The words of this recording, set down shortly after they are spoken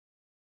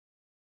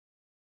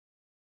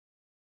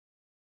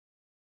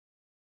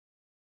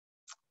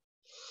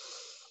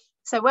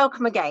So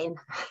welcome again.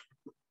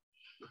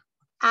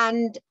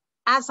 And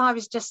as I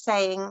was just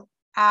saying,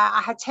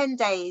 I had 10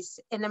 days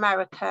in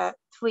America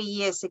 3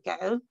 years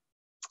ago.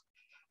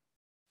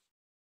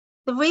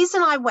 The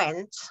reason I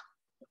went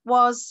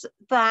was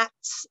that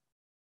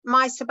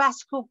my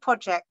sabbatical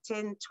project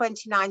in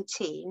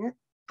 2019,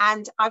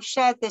 and I've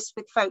shared this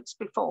with folks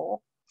before,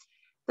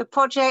 the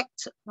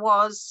project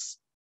was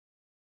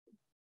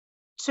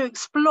to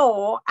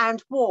explore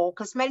and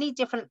walk as many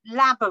different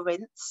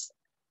labyrinths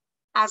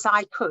as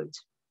I could.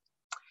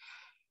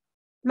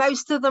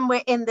 Most of them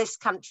were in this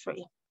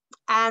country,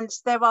 and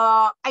there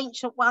are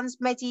ancient ones,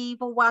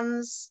 medieval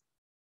ones,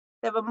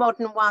 there are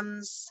modern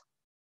ones,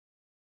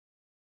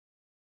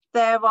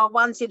 there are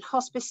ones in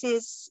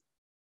hospices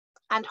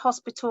and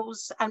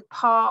hospitals and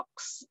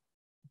parks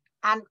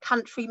and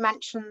country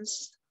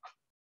mansions.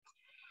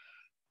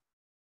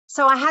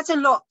 So I had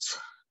a lot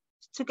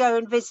to go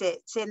and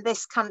visit in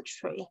this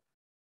country.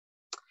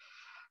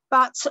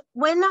 But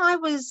when I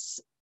was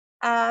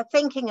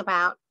thinking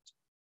about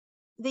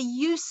the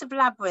use of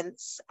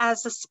labyrinths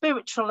as a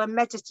spiritual and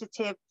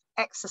meditative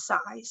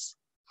exercise,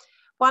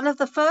 one of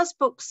the first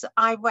books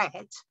I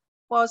read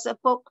was a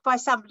book by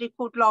somebody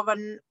called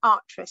Lauren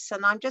Artris,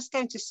 and I'm just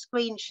going to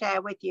screen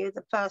share with you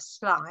the first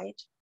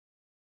slide.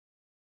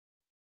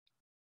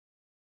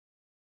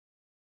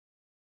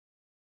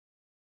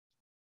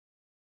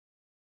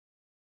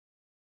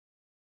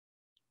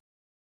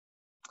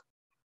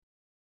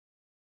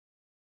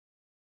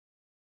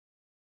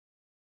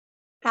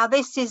 Now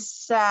this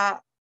is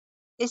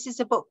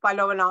a book by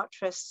Lauren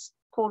Artris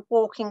called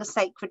Walking a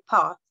Sacred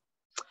Path.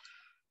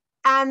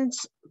 And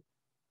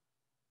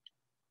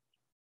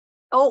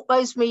oh,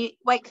 Rosemary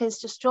Wakelin's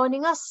just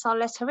joining us, I'll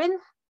let her in.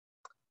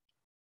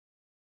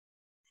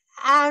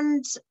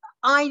 And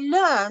I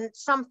learned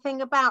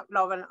something about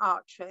Lauren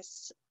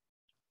Artris,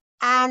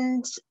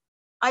 and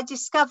I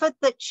discovered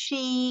that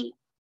she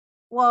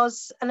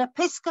was an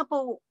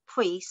Episcopal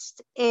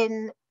priest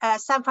in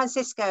San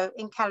Francisco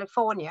in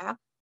California,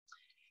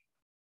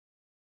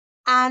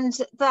 and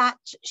that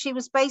she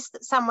was based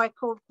at somewhere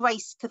called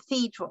Grace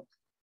Cathedral.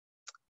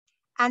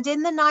 And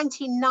in the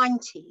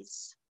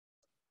 1990s,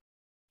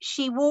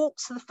 she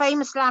walked the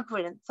famous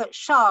labyrinth at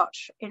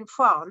Chartres in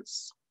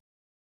France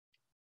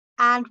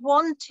and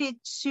wanted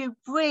to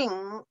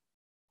bring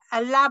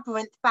a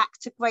labyrinth back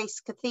to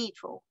Grace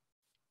Cathedral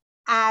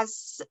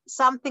as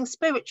something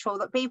spiritual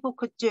that people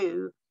could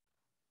do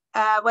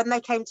when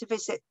they came to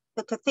visit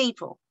the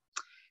cathedral.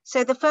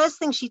 So the first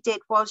thing she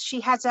did was she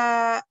had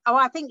I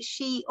think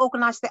she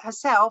organized it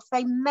herself.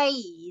 They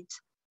made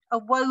a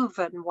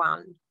woven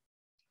one,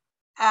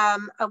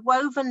 a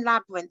woven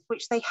labyrinth,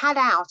 which they had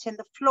out in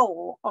the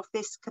floor of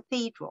this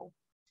cathedral.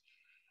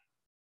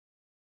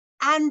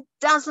 And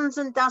dozens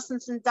and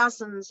dozens and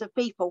dozens of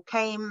people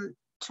came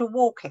to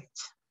walk it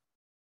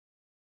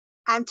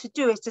and to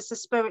do it as a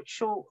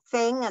spiritual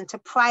thing and to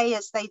pray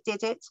as they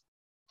did it.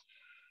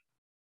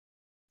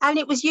 And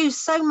it was used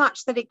so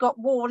much that it got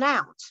worn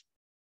out.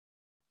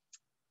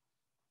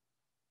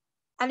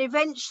 And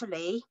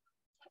eventually,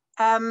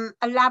 a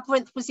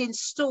labyrinth was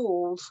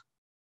installed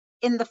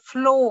in the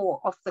floor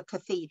of the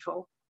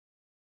cathedral.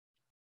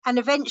 And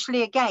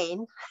eventually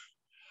again,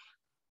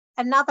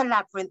 another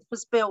labyrinth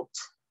was built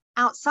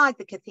outside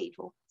the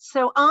cathedral.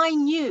 So I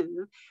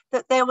knew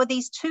that there were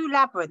these two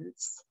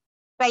labyrinths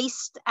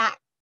based at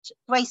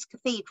Grace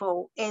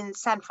Cathedral in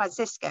San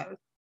Francisco.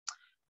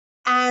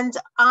 And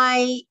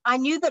I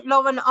knew that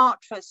Lauren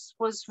Artris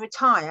was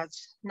retired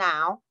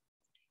now,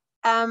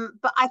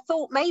 but I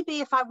thought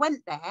maybe if I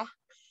went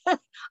there,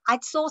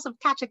 I'd sort of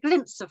catch a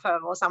glimpse of her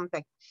or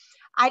something.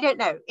 I don't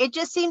know. It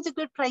just seemed a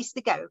good place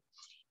to go,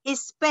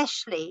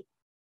 especially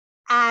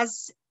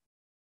as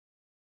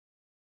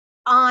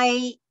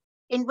I,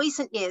 in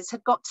recent years,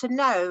 had got to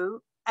know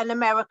an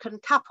American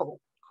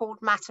couple called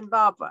Matt and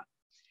Barbara.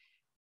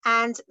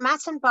 And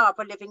Matt and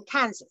Barbara live in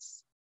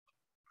Kansas,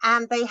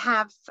 and they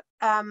have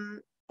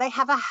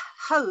a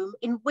home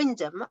in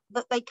Windham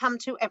that they come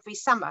to every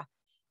summer.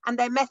 And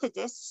they're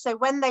Methodists, so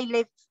when they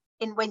live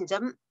in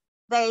Windham,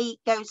 they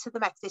go to the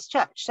Methodist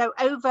church. So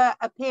over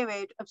a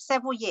period of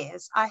several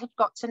years, I had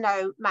got to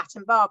know Matt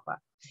and Barbara.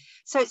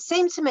 So it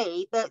seemed to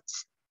me that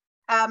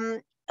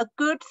a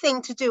good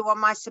thing to do on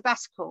my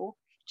sabbatical,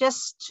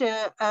 just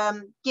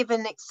to give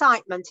an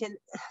excitement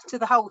to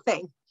the whole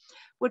thing,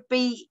 would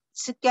be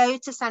to go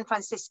to San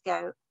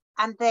Francisco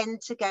and then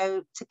to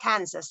go to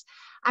Kansas.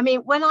 I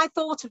mean, when I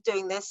thought of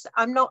doing this,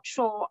 I'm not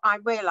sure I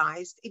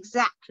realized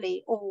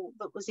exactly all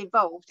that was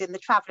involved in the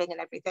traveling and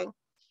everything.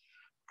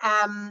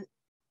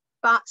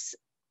 But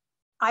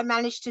I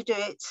managed to do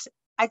it.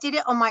 I did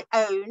it on my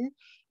own.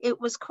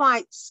 It was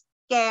quite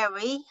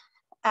scary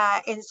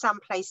in some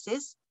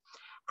places.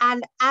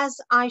 And as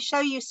I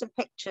show you some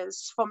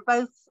pictures from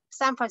both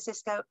San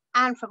Francisco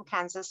and from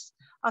Kansas,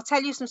 I'll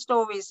tell you some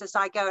stories as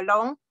I go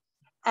along.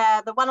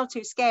 The one or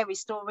two scary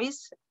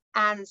stories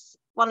and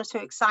one or two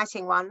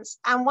exciting ones,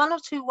 and one or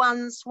two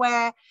ones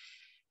where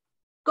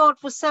God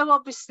was so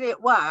obviously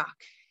at work.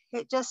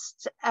 It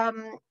just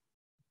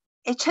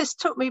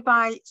took me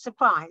by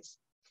surprise.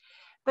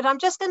 But I'm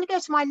just going to go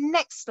to my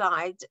next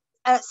slide.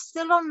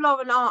 Still on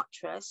Lauren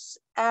Artress,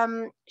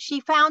 she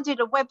founded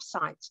a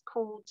website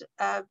called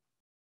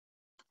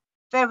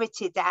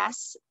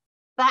Veritas.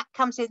 That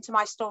comes into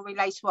my story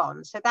later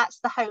on. So that's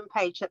the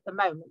homepage at the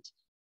moment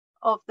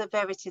of the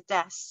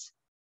Veritas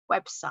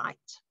website.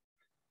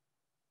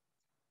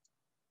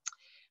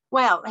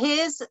 Well,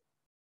 here's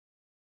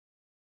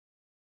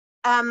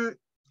a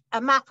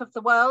map of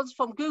the world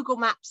from Google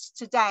Maps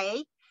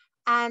today.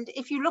 And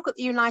if you look at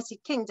the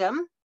United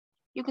Kingdom,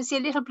 you can see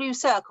a little blue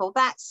circle.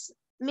 That's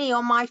me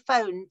on my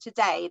phone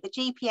today, the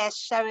GPS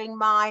showing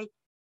my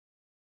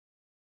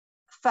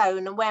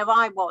phone and where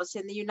I was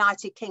in the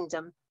United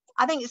Kingdom.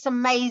 I think it's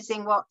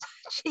amazing what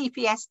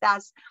GPS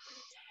does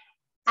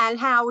and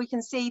how we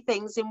can see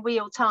things in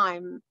real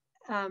time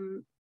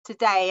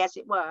today, as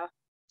it were.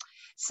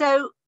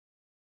 So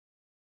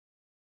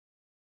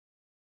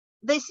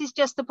this is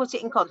just to put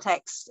it in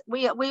context.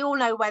 We all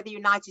know where the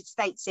United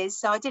States is,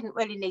 so I didn't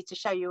really need to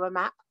show you a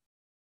map.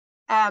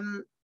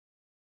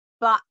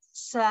 But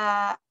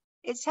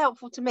it's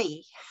helpful to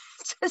me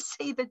to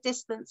see the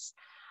distance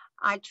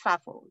I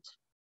travelled.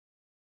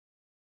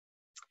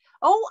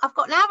 Oh, I've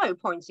got an arrow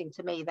pointing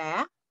to me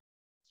there.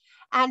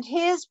 And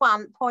here's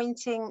one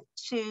pointing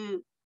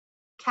to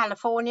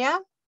California.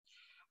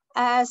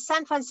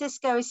 San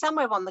Francisco is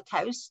somewhere on the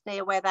coast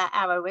near where that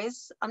arrow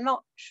is. I'm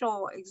not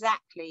sure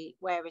exactly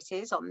where it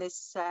is on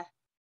this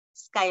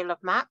scale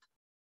of map.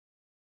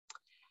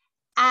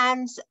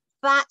 And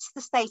that's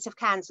the state of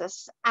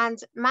Kansas. And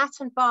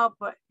Matt and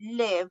Barbara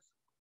live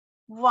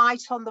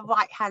right on the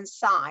right-hand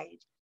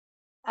side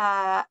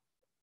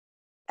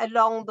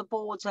along the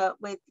border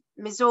with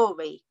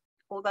Missouri,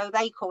 although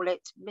they call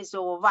it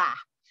Missouri.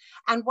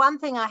 And one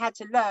thing I had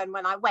to learn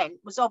when I went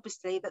was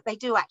obviously that they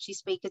do actually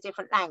speak a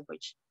different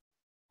language.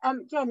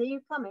 Jen, are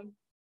you coming?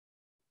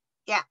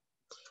 Yeah.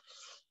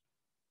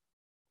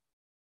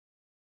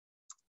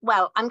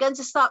 Well, I'm going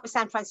to start with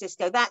San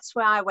Francisco. That's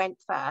where I went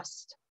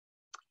first.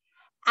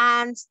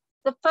 And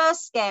the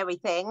first scary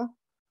thing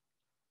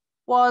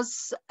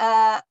was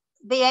the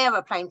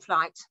aeroplane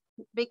flight,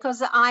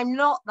 because I'm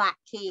not that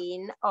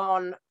keen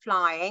on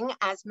flying,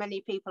 as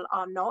many people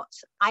are not.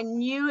 I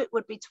knew it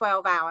would be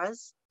 12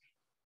 hours.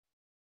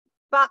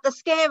 But the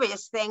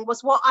scariest thing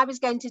was what I was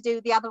going to do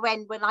the other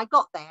end when I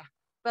got there.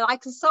 But I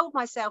consoled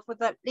myself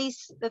with at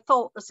least the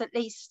thought that at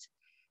least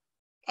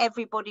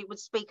everybody would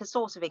speak a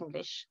sort of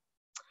English.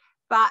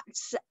 But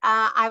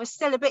I was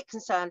still a bit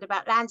concerned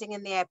about landing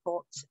in the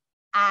airport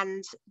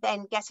and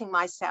then getting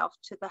myself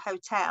to the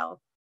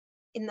hotel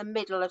in the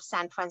middle of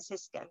San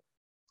Francisco.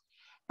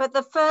 But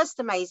the first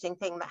amazing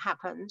thing that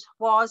happened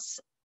was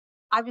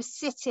I was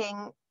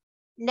sitting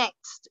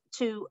next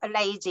to a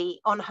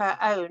lady on her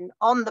own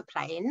on the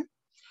plane,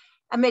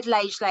 a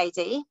middle-aged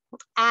lady,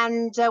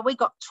 and we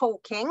got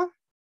talking.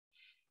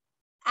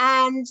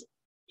 And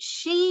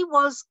she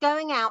was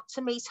going out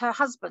to meet her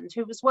husband,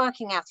 who was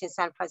working out in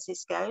San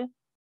Francisco.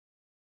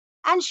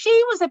 And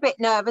she was a bit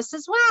nervous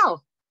as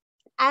well.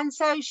 And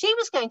so she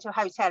was going to a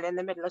hotel in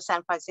the middle of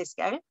San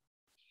Francisco.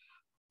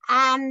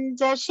 And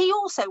she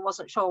also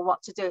wasn't sure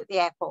what to do at the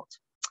airport.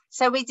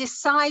 So we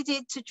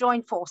decided to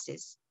join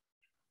forces.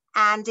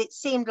 And it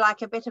seemed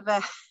like a bit of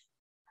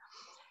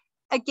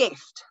a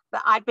gift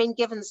that I'd been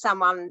given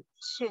someone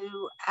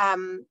to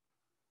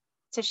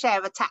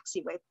share a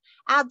taxi with.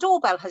 Our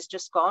doorbell has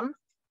just gone,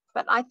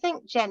 but I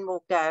think Jen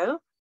will go.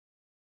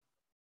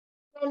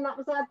 Jen, that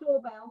was our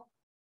doorbell.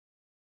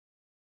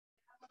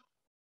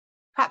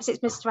 Perhaps it's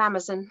Mr.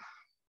 Amazon.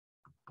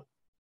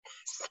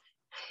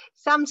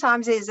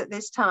 Sometimes it is at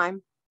this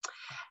time.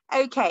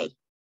 Okay.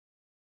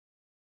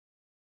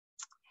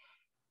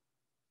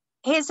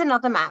 Here's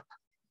another map.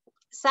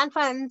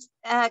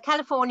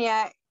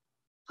 California,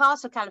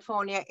 part of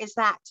California is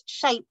that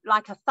shaped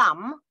like a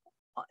thumb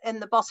in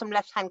the bottom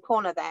left-hand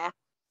corner there.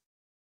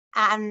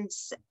 And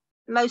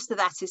most of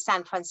that is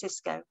San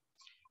Francisco.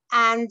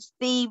 And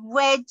the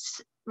red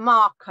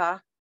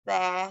marker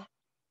there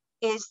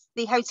is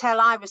the hotel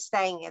I was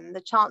staying in,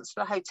 the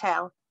Chancellor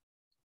Hotel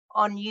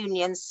on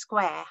Union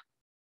Square.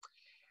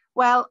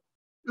 Well,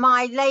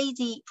 my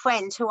lady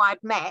friend who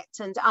I'd met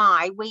and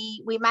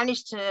we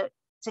managed to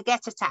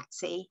get a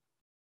taxi,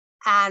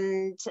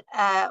 and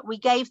we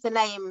gave the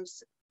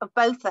names of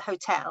both the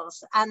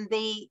hotels, and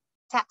the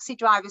taxi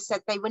driver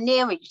said they were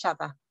near each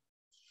other.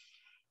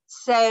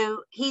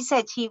 So he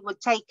said he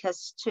would take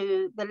us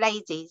to the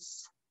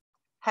ladies'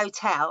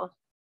 hotel,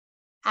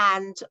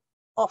 and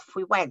off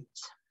we went.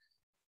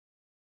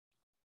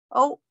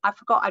 Oh, I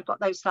forgot I've got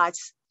those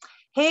slides.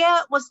 Here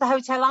was the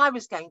hotel I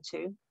was going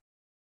to,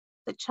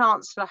 the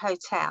Chancellor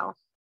Hotel.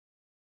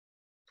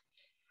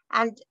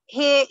 And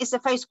here is a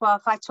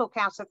photograph I took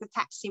out of the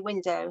taxi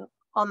window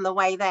on the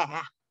way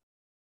there.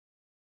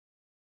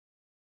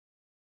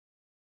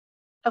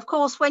 Of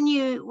course, when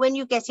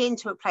you get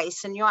into a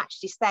place and you're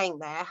actually staying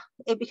there,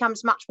 it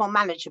becomes much more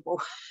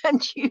manageable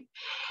and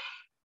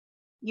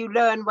you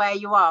learn where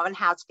you are and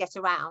how to get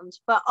around.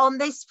 But on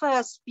this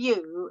first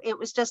view, it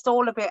was just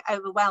all a bit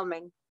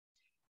overwhelming.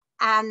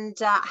 And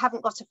I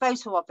haven't got a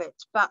photo of it,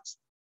 but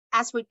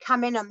as we'd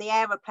come in on the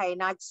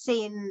aeroplane, I'd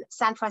seen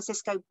San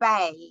Francisco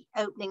Bay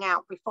opening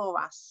out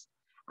before us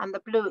and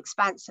the blue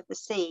expanse of the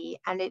sea,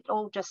 and it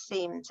all just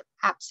seemed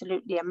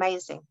absolutely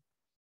amazing.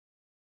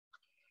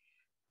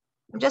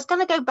 I'm just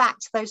going to go back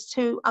to those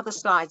two other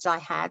slides I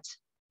had.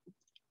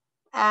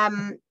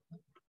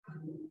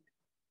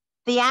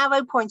 The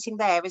arrow pointing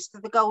there is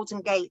to the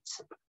Golden Gate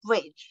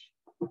Bridge,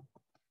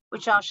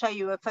 which I'll show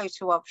you a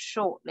photo of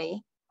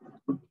shortly.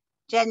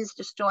 Jen's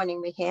just joining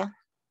me here.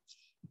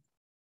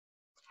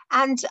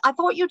 And I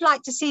thought you'd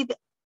like to see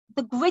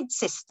the grid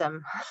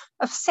system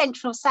of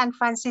central San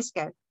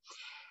Francisco.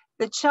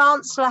 The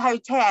Chancellor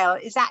Hotel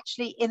is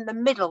actually in the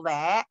middle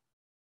there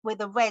with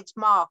a red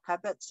marker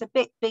that's a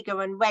bit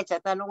bigger and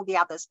redder than all the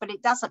others, but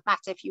it doesn't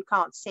matter if you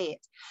can't see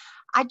it.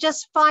 I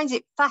just find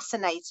it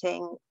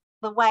fascinating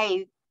the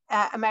way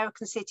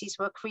American cities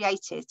were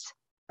created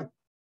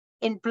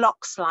in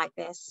blocks like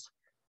this.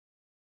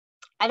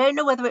 I don't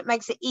know whether it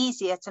makes it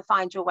easier to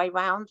find your way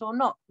around or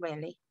not,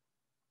 really.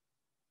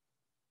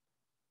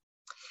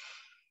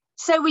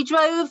 So we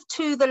drove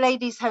to the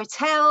Ladies'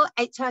 Hotel.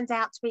 It turned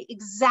out to be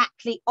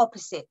exactly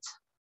opposite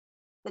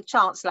the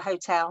Chancellor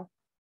Hotel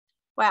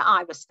where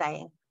I was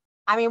staying.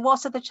 I mean,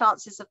 what are the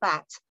chances of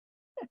that?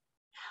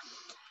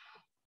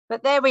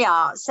 But there we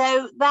are.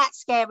 So that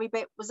scary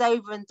bit was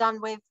over and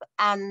done with,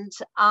 and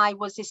I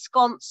was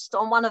ensconced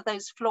on one of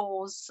those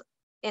floors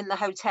in the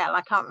hotel.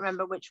 I can't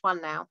remember which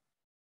one now.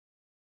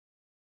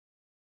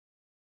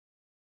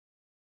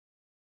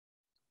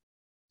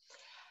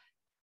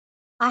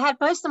 I had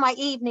most of my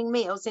evening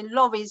meals in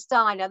Laurie's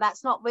Diner.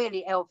 That's not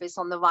really Elvis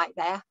on the right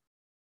there.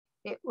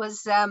 It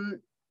was a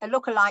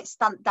lookalike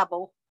stunt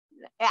double.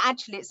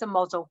 Actually, it's a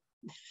model.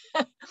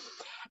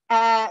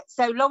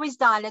 So Laurie's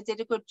Diner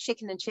did a good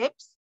chicken and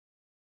chips.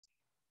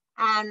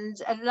 And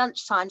at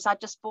lunchtimes, I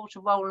just bought a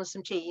roll and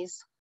some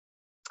cheese.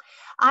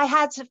 I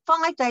had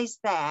 5 days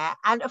there.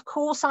 And of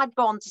course, I'd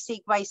gone to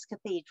see Grace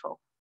Cathedral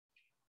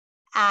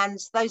and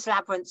those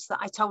labyrinths that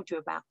I told you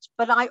about.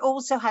 But I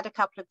also had a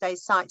couple of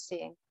days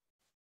sightseeing.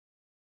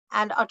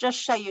 And I'll just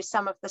show you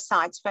some of the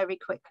sites very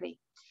quickly.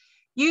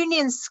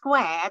 Union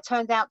Square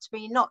turned out to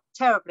be not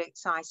terribly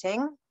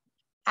exciting.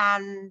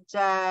 And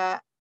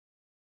that's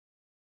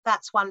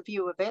one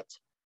view of it.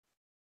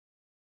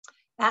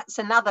 That's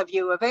another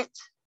view of it.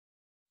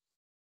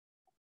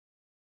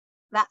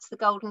 That's the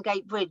Golden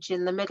Gate Bridge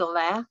in the middle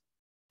there.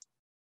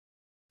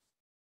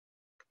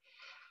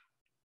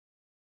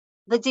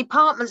 The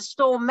department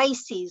store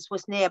Macy's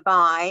was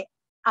nearby,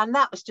 and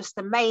that was just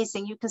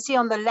amazing. You can see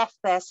on the left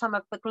there some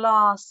of the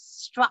glass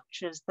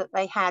structures that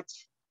they had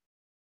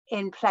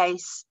in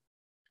place.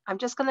 I'm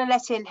just going to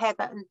let in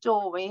Heather and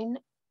Doreen.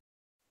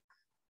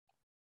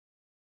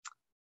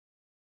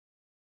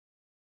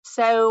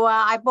 So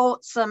I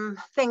bought some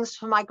things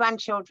for my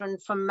grandchildren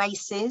from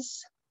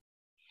Macy's.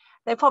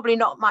 They're probably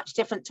not much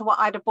different to what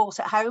I'd have bought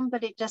at home,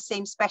 but it just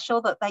seems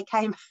special that they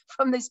came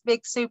from this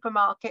big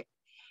supermarket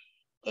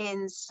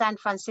in San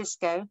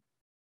Francisco.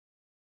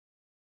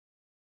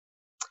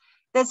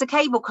 There's a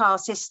cable car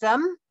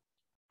system,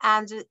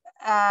 and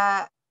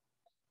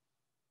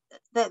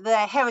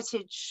the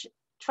heritage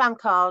tram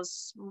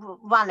cars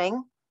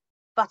running,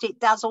 but it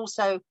does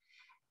also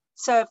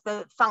serve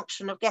the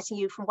function of getting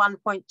you from one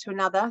point to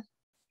another.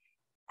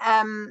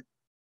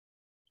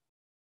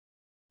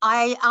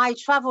 I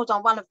travelled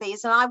on one of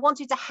these and I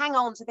wanted to hang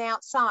on to the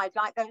outside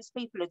like those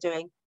people are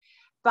doing.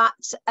 But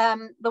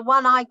the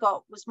one I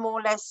got was more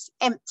or less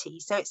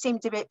empty. So it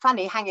seemed a bit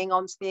funny hanging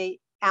on to the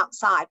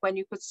outside when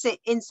you could sit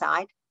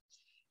inside.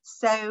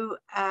 So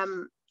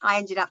I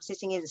ended up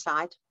sitting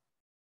inside.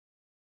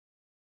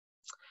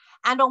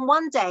 And on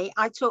one day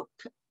I took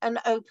an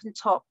open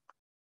top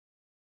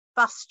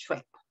bus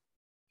trip.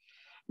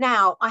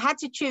 Now I had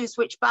to choose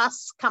which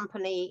bus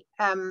company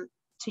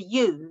to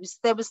use.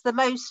 There was the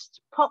most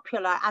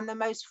popular and the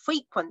most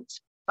frequent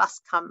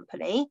bus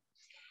company,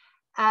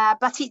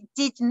 but it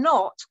did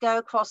not go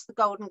across the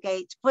Golden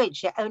Gate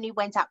Bridge. It only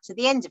went up to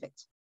the end of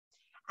it.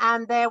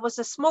 And there was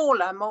a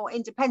smaller, more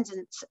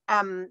independent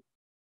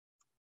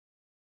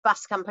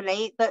bus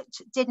company that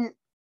didn't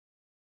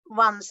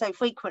run so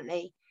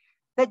frequently,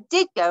 that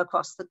did go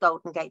across the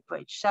Golden Gate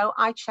Bridge. So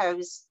I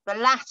chose the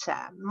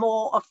latter.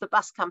 More of the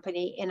bus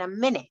company in a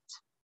minute.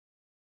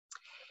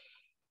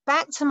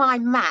 Back to my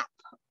map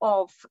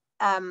of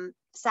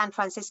San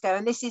Francisco,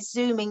 and this is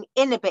zooming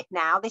in a bit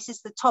now. This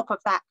is the top of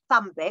that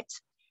thumb bit,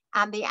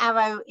 and the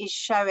arrow is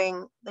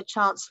showing the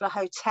Chancellor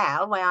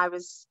Hotel where I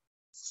was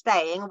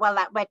staying. Well,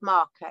 that red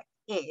marker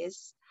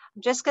is.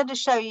 I'm just going to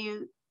show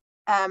you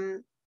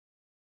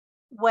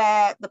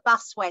where the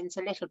bus went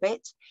a little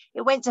bit.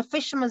 It went to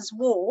Fisherman's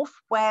Wharf,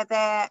 where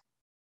I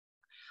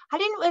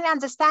didn't really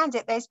understand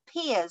it. There's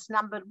piers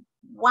numbered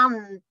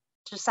 1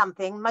 to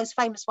something. Most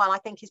famous one, I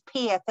think, is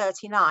Pier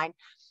 39.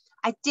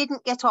 I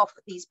didn't get off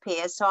at these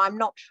piers, so I'm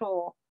not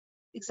sure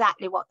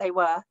exactly what they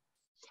were.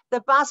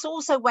 The bus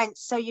also went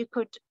so you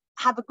could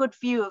have a good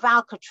view of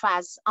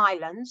Alcatraz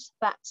Island.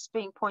 That's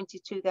being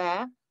pointed to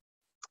there.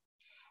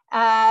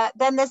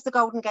 Then there's the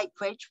Golden Gate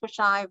Bridge, which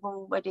I've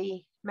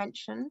already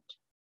mentioned.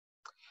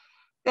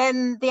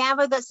 Then the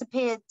arrow that's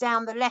appeared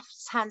down the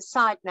left-hand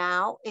side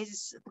now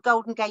is the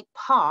Golden Gate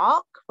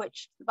Park,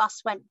 which the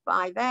bus went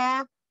by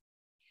there.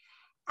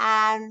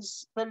 And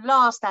the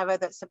last arrow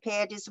that's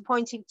appeared is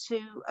pointing to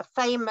a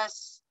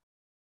famous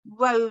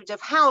road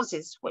of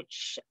houses,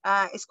 which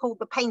is called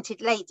the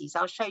Painted Ladies.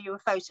 I'll show you a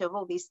photo of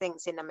all these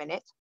things in a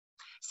minute.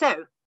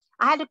 So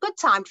I had a good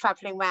time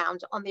traveling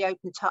around on the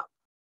open top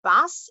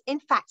bus.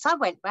 In fact, I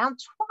went round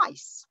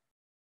twice.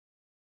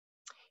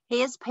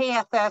 Here's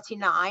Pier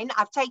 39.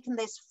 I've taken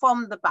this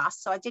from the bus,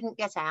 so I didn't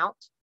get out.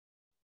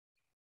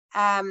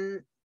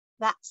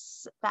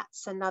 That's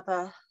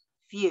another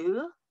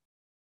view.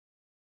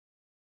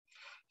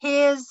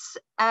 Here's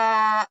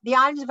the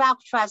island of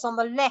Alcatraz on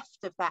the left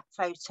of that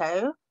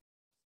photo.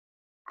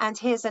 And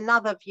here's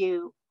another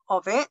view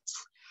of it.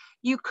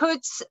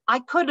 I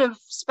could have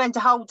spent a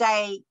whole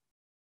day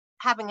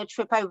having a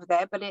trip over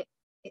there, but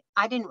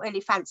I didn't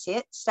really fancy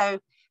it. So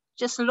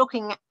just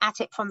looking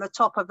at it from the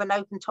top of an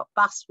open top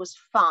bus was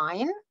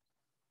fine.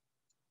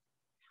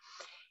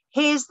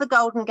 Here's the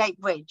Golden Gate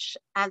Bridge.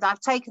 And I've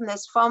taken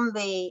this from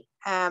the,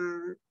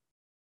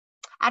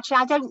 actually,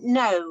 I don't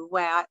know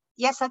where.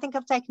 Yes, I think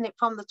I've taken it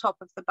from the top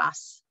of the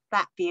bus,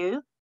 that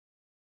view.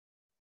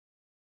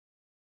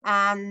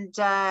 And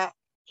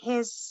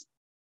here's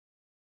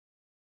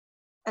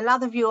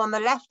another view on the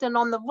left, and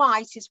on the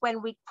right is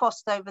when we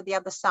crossed over the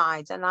other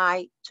side, and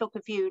I took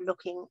a view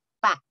looking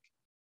back.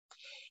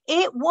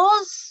 It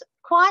was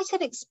quite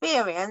an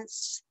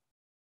experience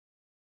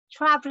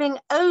traveling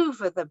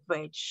over the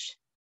bridge.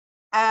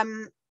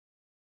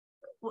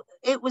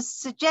 It was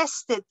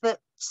suggested that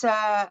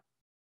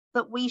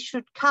that we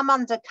should come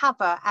under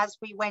cover as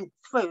we went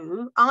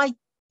through. I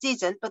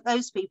didn't, but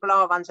those people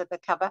are under the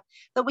cover.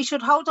 That we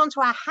should hold on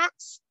to our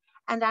hats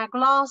and our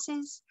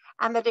glasses,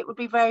 and that it would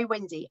be very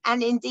windy.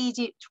 And indeed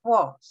it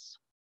was.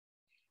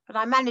 But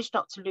I managed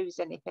not to lose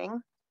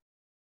anything.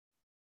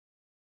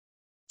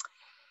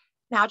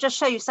 Now I'll just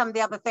show you some of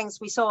the other things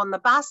we saw on the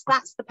bus.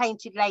 That's the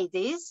Painted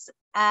Ladies,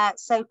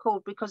 so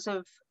called because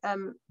of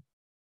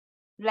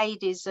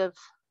ladies of,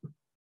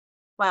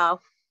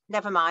 well,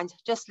 never mind,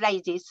 just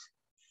ladies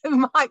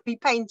who might be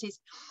painted.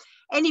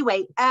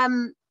 Anyway,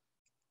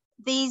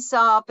 these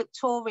are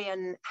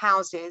Victorian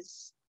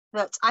houses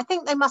that I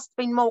think they must have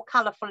been more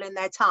colourful in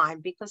their time,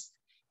 because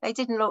they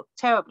didn't look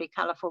terribly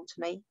colourful to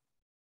me.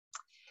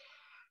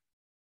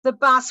 The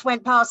bus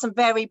went past some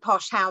very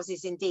posh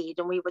houses indeed,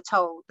 and we were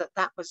told that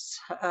that was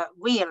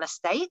real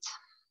estate.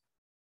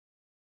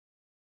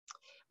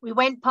 We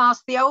went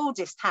past the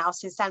oldest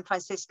house in San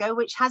Francisco,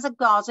 which has a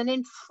garden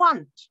in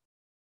front.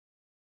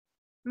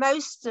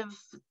 Most of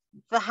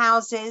the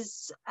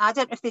houses, I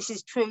don't know if this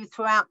is true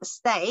throughout the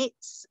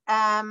States,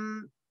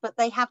 but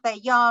they have their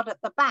yard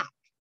at the back,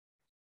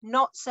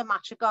 not so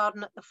much a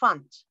garden at the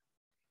front.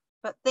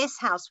 But this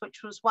house,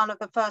 which was one of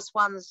the first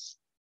ones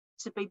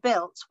to be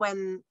built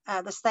when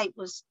the state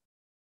was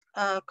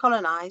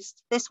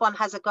colonized, this one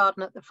has a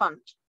garden at the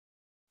front.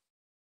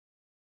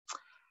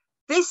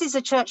 This is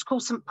a church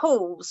called St.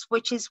 Paul's,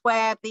 which is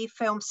where the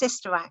film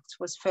Sister Act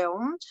was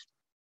filmed.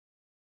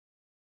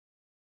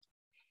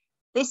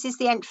 This is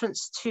the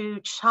entrance to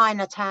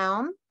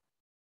Chinatown.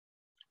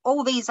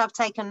 All these I've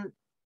taken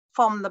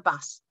from the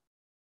bus.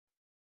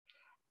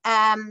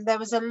 There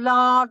was a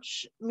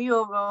large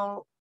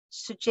mural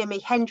to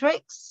Jimi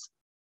Hendrix.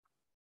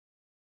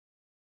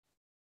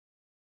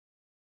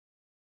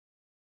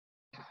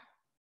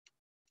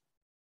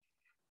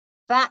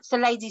 That's a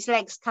lady's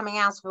legs coming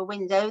out of a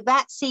window.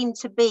 That seemed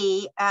to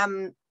be a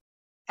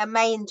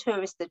main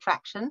tourist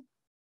attraction.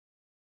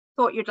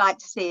 Thought you'd like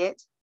to see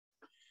it.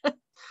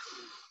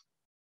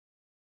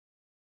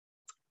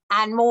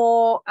 And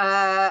more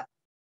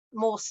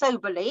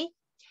soberly,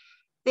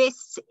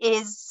 this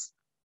is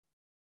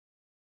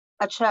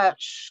a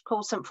church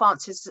called St.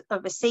 Francis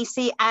of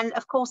Assisi. And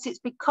of course, it's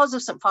because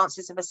of St.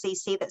 Francis of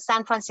Assisi that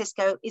San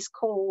Francisco is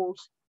called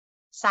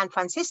San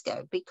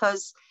Francisco,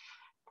 because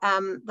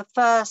the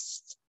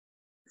first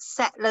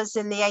settlers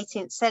in the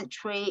 18th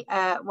century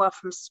were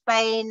from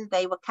Spain.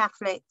 They were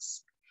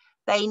Catholics.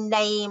 They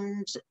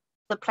named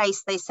the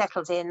place they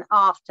settled in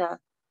after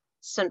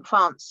St.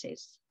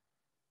 Francis.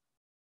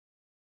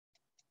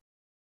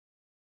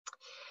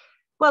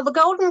 Well, the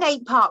Golden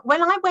Gate Park,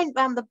 when I went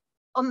round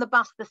on the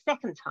bus the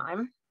second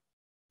time,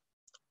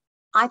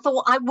 I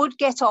thought I would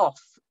get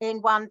off in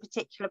one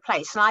particular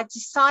place, and I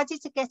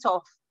decided to get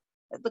off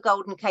at the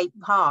Golden Gate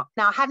Park.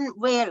 Now, I hadn't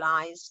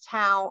realised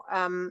how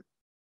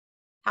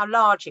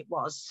large it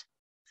was,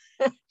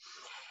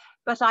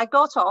 but I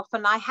got off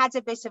and I had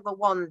a bit of a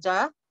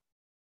wander,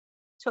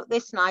 took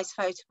this nice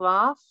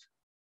photograph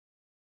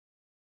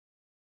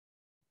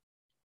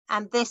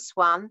and this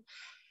one,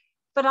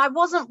 but I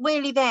wasn't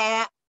really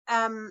there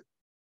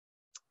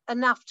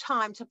enough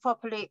time to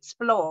properly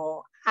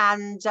explore,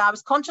 and I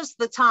was conscious of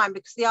the time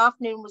because the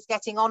afternoon was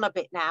getting on a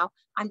bit now.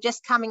 I'm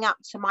just coming up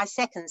to my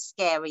second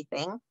scary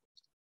thing.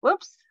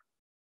 Whoops,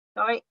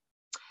 sorry.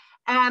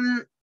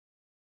 The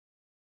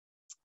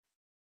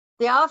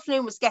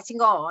afternoon was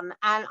getting on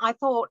and I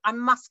thought I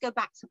must go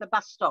back to the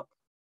bus stop.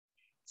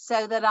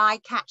 so that I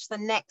catch the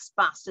next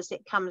bus as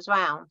it comes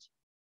round.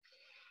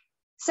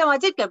 So I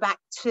did go back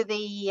to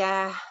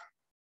the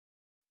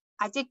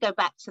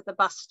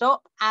bus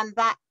stop, and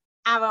that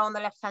arrow on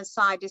the left-hand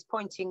side is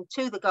pointing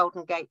to the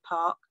Golden Gate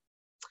Park.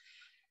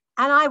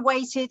 And I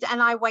waited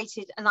and I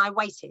waited and I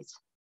waited.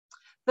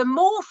 The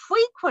more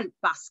frequent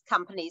bus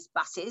companies'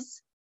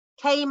 buses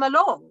came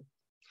along,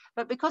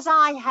 but because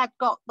I had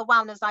got the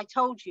one, as I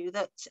told you,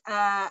 that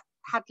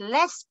had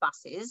less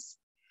buses,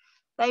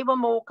 they were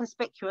more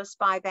conspicuous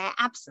by their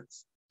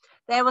absence.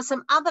 There were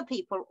some other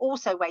people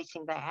also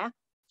waiting there,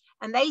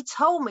 and they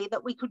told me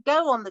that we could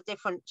go on the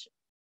different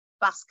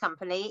bus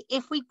company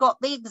if we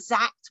got the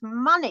exact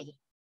money.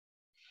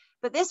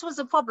 But this was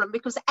a problem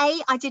because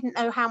A, I didn't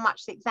know how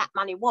much the exact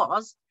money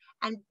was,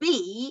 and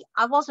B,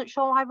 I wasn't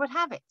sure I would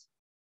have it.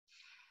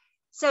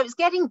 So it's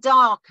getting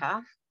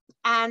darker,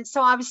 and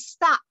so I was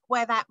stuck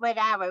where that red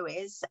arrow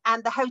is,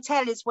 and the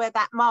hotel is where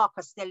that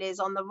marker still is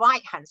on the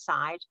right-hand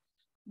side,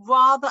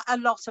 rather a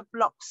lot of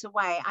blocks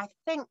away. I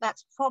think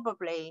that's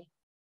probably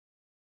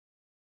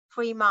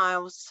 3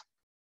 miles.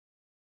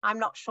 I'm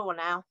not sure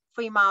now.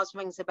 3 miles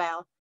rings a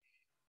bell.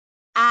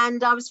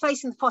 And I was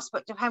facing the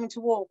prospect of having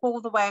to walk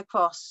all the way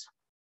across.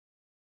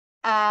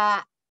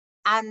 And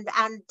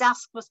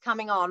dusk was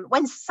coming on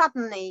when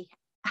suddenly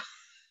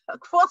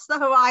across the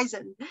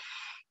horizon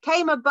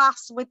came a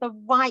bus with the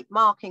right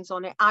markings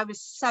on it. I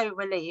was so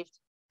relieved.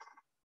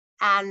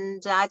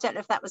 And I don't know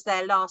if that was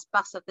their last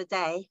bus of the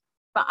day,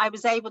 but I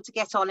was able to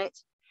get on it.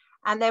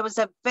 And there was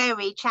a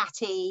very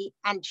chatty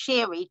and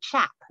cheery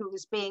chap who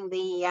was being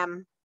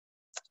the,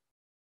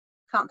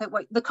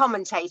 the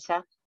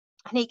commentator.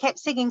 And he kept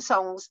singing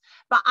songs,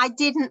 but I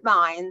didn't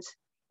mind.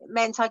 It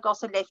meant I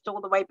got a lift all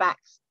the way back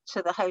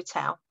to the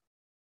hotel.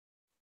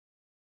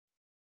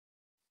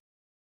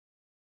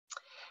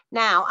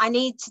 Now, I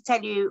need to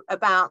tell you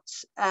about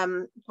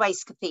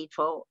Grace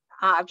Cathedral.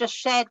 I've just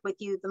shared with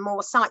you the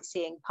more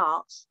sightseeing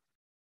parts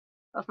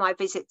of my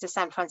visit to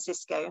San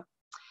Francisco.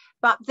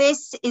 But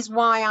this is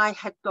why I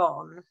had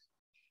gone.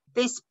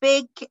 This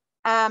big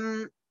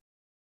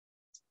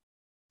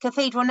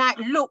cathedral now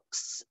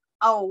looks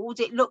old,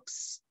 it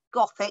looks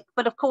Gothic,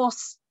 but of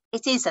course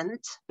it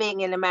isn't,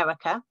 being in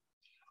America.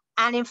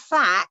 And in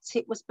fact,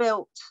 it was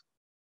built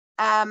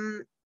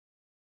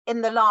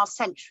in the last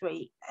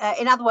century.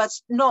 In other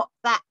words, not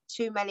that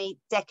too many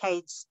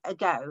decades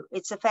ago.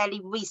 It's a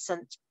fairly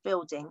recent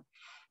building,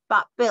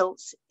 but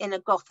built in a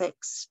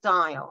Gothic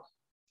style.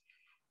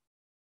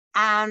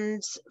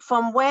 And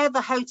from where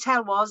the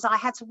hotel was, I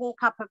had to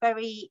walk up a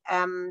very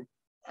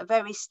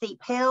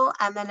steep hill,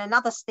 and then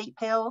another steep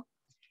hill,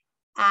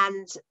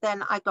 and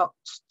then I got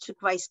to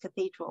Grace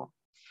Cathedral.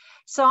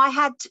 So I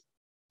had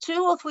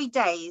 2 or 3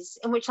 days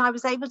in which I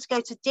was able to go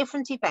to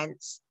different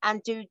events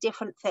and do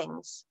different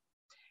things.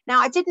 Now,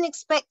 I didn't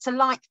expect to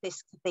like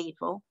this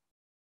cathedral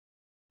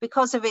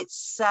because of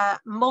its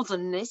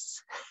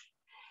modernness,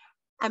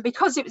 and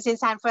because it was in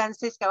San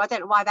Francisco. I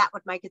don't know why that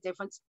would make a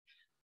difference.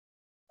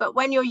 But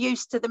when you're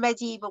used to the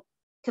medieval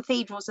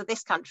cathedrals of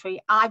this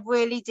country, I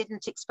really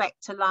didn't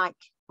expect to like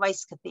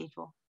Grace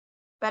Cathedral.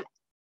 But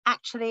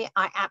actually,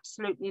 I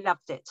absolutely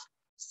loved it.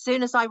 As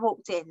soon as I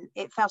walked in,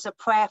 it felt a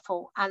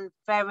prayerful and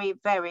very,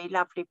 very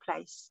lovely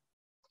place.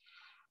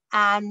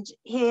 And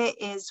here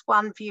is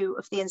one view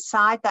of the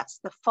inside. That's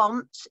the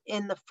font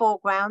in the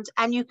foreground.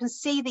 And you can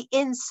see the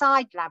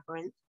inside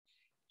labyrinth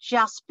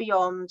just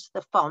beyond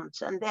the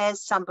font. And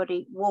there's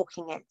somebody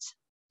walking it.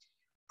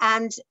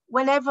 And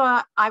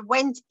whenever I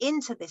went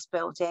into this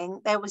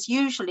building, there was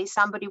usually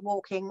somebody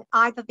walking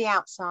either the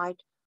outside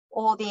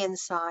or the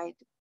inside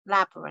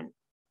labyrinth.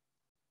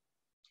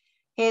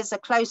 Here's a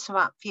closer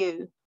up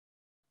view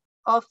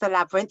of the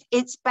labyrinth.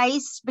 It's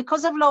based,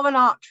 because of Lauren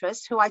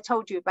Artress, who I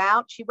told you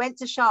about. She went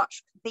to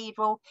Chartres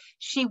Cathedral.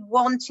 She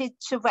wanted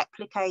to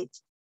replicate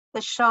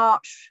the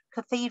Chartres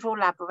Cathedral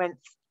labyrinth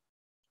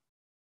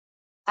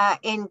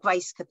in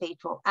Grace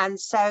Cathedral. And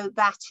so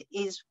that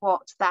is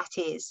what that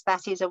is.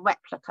 That is a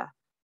replica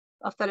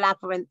of the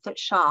labyrinth at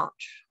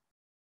Chartres.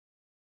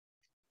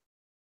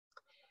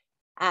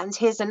 And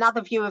here's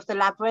another view of the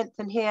labyrinth,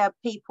 and here are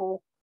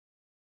people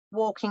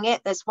walking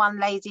it. There's one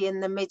lady in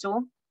the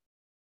middle.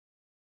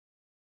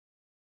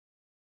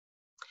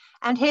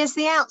 And here's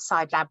the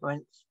outside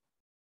labyrinth.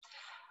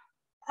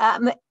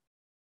 The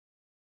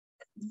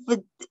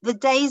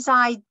days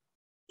I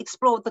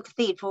explored the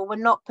cathedral were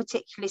not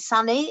particularly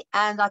sunny,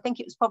 and I think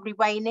it was probably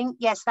raining.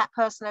 Yes, that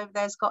person over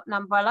there's got an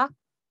umbrella.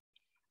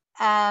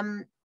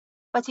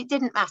 But it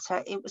didn't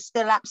matter. It was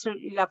still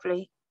absolutely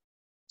lovely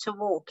to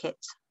walk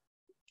it.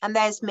 And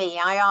there's me.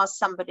 I asked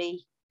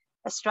somebody,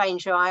 a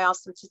stranger, I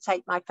asked them to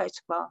take my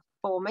photograph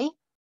for me.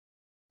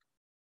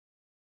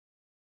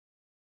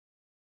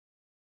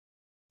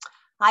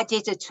 I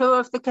did a tour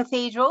of the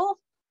cathedral.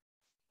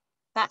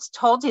 That's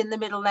Todd in the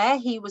middle there.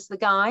 He was the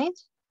guide.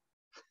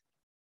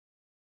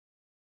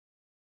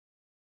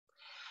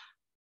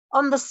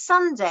 On the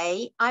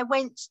Sunday, I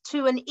went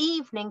to an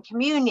evening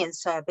communion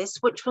service,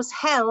 which was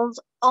held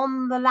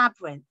on the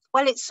labyrinth.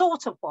 Well, it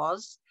sort of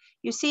was.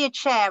 You see a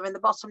chair in the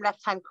bottom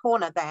left-hand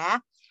corner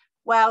there,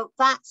 Well,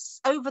 that's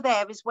over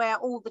there is where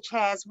all the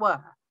chairs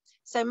were.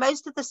 So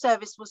most of the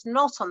service was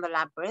not on the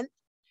labyrinth.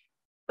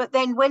 But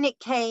then when it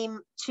came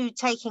to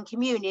taking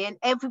communion,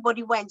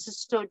 everybody went and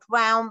stood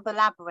round the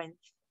labyrinth,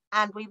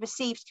 and we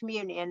received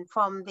communion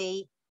from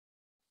the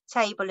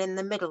table in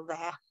the middle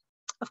there.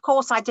 Of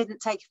course, I didn't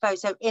take a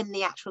photo in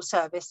the actual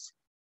service,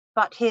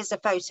 but here's a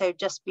photo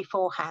just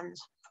beforehand.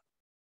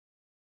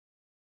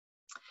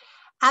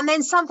 And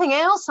then something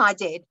else I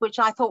did, which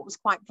I thought was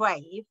quite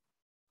brave,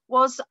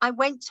 was I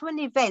went to an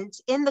event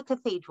in the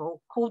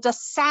cathedral called a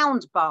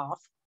sound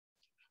bath.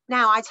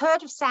 Now, I'd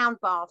heard of sound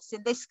baths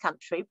in this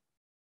country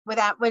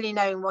without really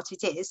knowing what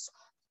it is.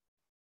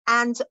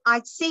 And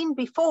I'd seen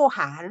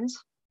beforehand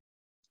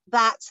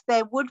that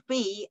there would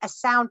be a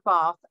sound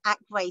bath at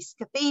Grace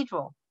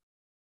Cathedral.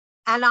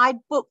 And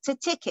I'd booked a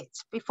ticket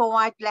before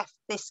I'd left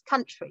this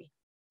country.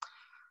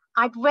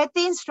 I'd read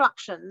the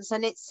instructions,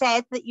 and it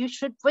said that you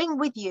should bring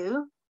with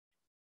you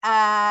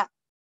a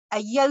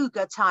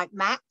yoga type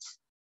mat,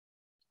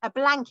 a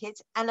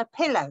blanket, and a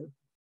pillow.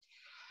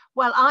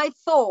 Well, I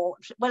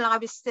thought when I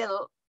was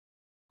still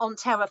on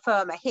terra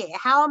firma here,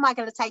 how am I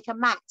going to take a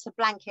mat, a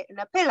blanket, and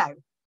a pillow?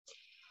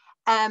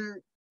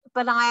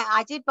 But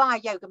I did buy a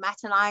yoga mat,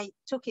 and I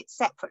took it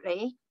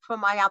separately from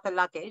my other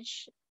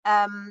luggage.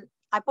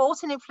 I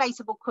bought an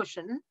inflatable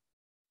cushion,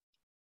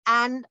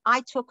 and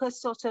I took a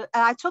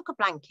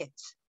blanket.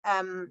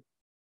 And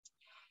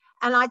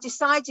I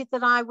decided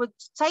that I would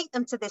take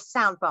them to this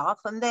sound bath,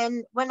 and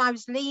then when I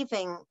was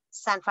leaving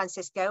San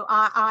Francisco,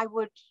 I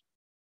would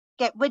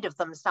get rid of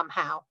them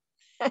somehow.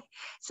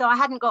 So I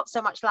hadn't got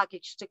so much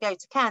luggage to go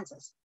to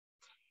Kansas.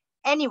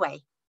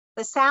 Anyway,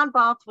 the sound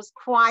bath was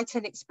quite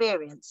an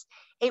experience.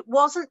 It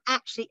wasn't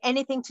actually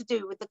anything to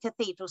do with the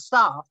cathedral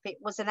staff. It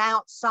was an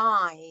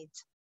outside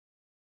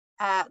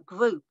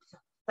group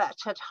that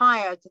had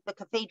hired the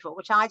cathedral,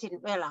 which I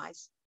didn't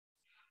realize.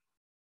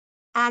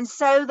 And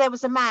so there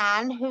was a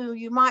man who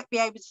you might be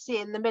able to see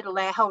in the middle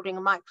there holding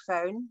a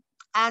microphone.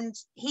 And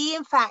he,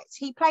 in fact,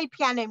 he played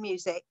piano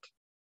music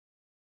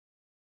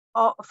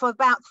for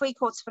about 3/4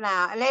 of an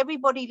hour. And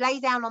everybody lay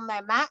down on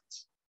their mat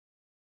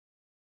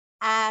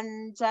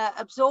and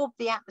absorbed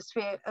the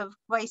atmosphere of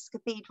Grace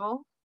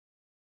Cathedral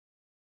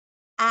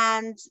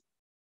and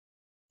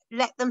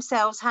let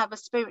themselves have a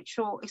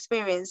spiritual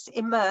experience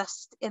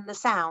immersed in the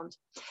sound.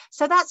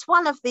 So that's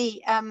one of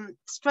the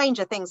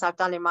stranger things I've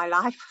done in my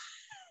life.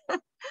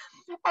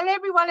 And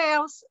everyone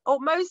else, or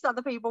most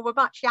other people, were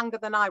much younger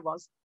than I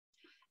was.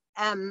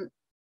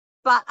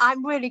 But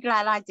I'm really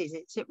glad I did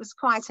it. It was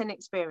quite an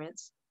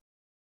experience.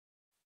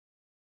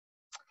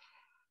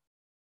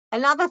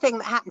 Another thing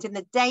that happened in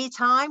the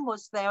daytime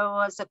was there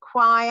was a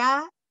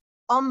choir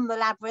on the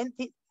labyrinth.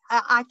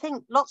 I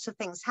think lots of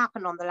things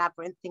happen on the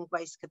labyrinth in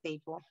Grace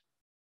Cathedral.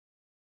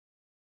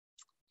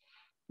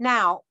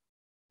 Now,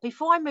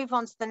 before I move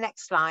on to the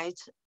next slide,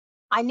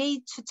 I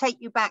need to take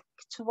you back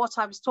to what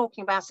I was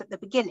talking about at the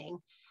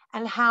beginning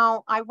and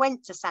how I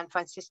went to San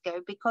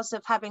Francisco because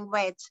of having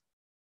read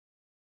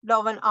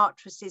Lauren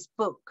Artras's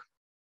book.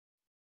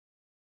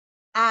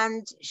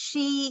 And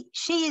she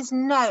is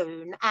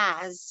known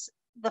as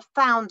the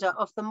founder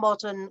of the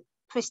modern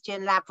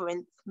Christian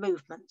labyrinth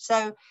movement.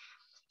 So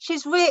she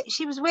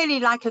was really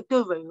like a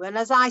guru. And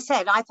as I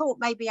said, I thought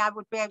maybe I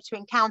would be able to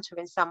encounter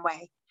her in some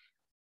way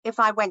if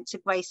I went to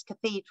Grace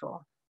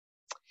Cathedral.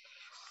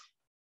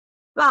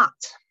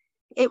 But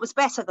it was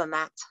better than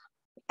that.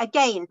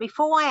 Again,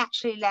 before I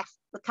actually left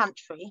the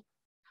country,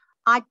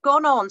 I'd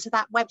gone on to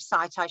that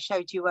website I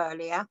showed you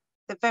earlier,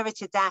 the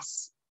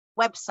Veritas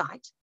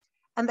website,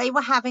 and they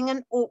were having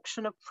an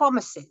auction of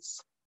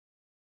promises.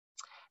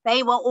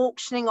 They were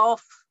auctioning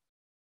off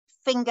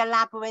finger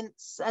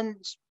labyrinths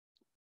and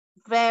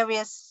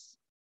various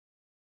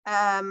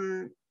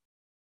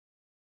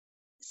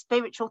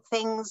spiritual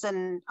things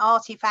and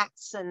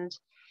artifacts, and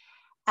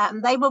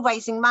they were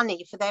raising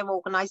money for their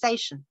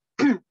organization.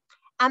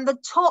 And the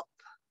top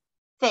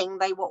thing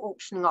they were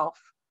auctioning off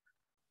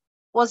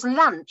was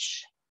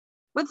lunch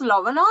with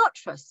Lauren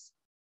Artras.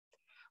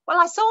 Well,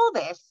 I saw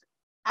this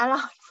and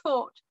I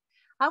thought,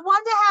 I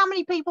wonder how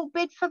many people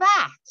bid for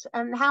that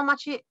and how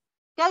much it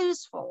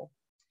goes for.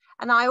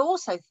 And I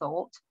also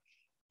thought,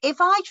 if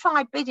I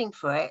tried bidding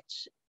for it,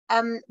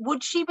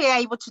 would she be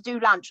able to do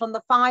lunch on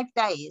the 5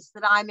 days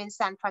that I'm in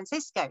San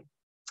Francisco?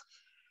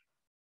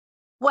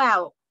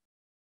 Well,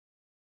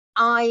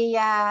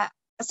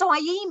 so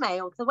I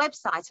emailed the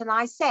website and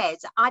I said,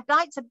 I'd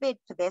like to bid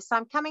for this.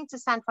 I'm coming to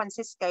San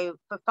Francisco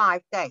for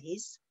 5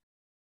 days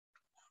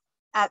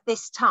at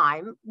this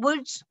time.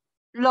 Would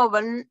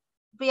Lauren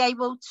be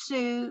able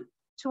to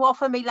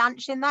offer me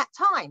lunch in that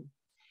time?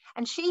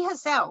 And she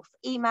herself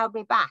emailed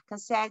me back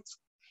and said,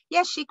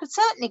 yes, she could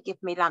certainly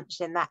give me lunch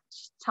in that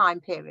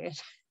time period.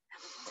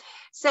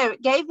 So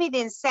it gave me the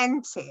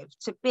incentive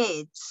to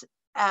bid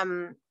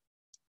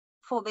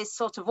for this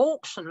sort of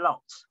auction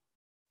lot.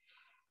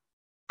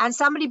 And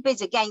somebody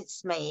bid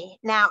against me.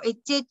 Now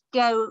it did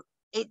go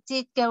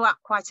up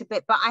quite a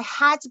bit, but I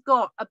had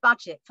got a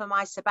budget for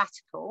my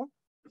sabbatical,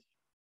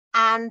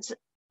 and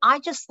I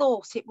just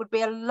thought it would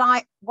be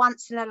a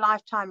once in a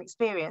lifetime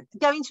experience.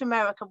 Going to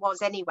America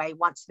was anyway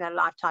once in a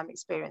lifetime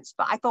experience,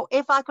 but I thought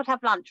if I could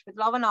have lunch with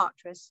Lauren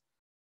Artress,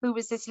 who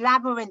was this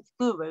labyrinth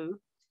guru,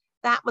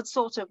 that would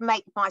sort of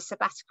make my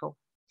sabbatical.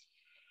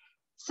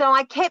 So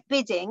I kept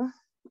bidding,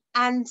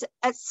 and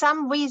at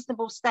some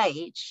reasonable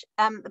stage,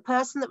 the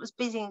person that was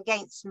bidding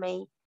against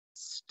me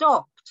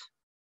stopped.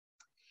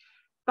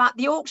 But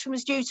the auction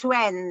was due to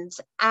end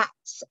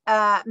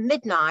at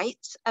midnight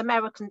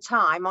American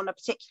time on a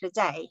particular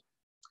day.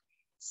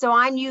 So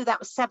I knew that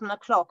was 7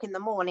 o'clock in the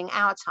morning,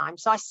 our time.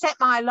 So I set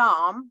my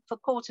alarm for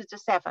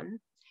 7:15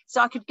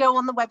 so I could go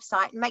on the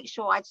website and make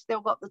sure I'd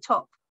still got the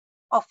top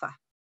offer.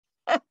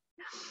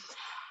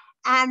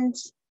 And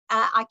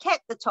I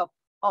kept the top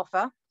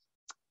offer.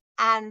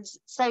 And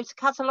so to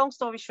cut a long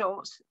story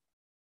short,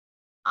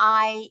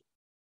 I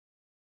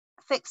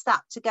fixed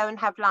up to go and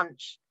have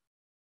lunch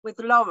with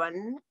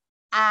Lauren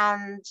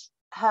and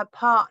her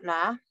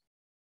partner,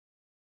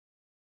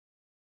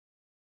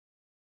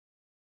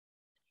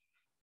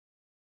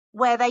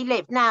 where they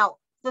live. Now,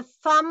 the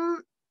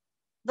thumb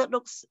that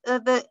looks,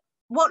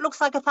 what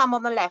looks like a thumb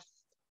on the left,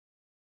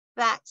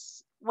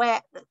 that's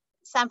where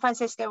San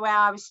Francisco, where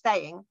I was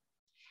staying.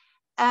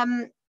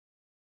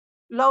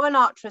 Lauren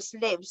Artress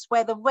lives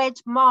where the red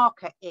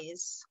marker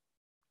is,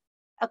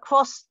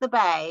 across the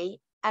bay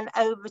and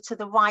over to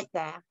the right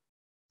there.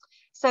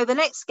 So the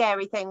next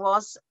scary thing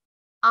was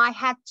I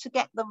had to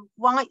get the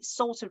right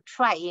sort of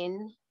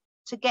train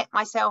to get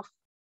myself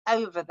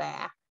over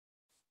there.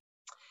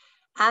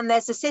 And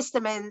there's a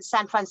system in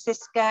San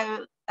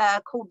Francisco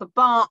called the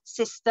BART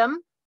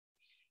system.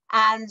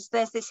 And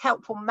there's this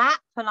helpful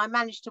map, and I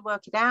managed to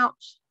work it out.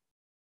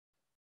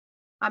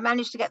 I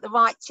managed to get the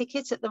right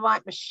ticket at the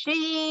right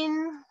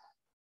machine.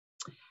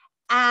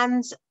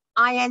 And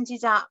I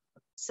ended up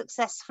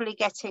successfully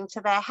getting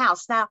to their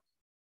house. Now,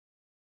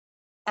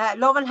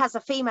 Lauren has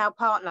a female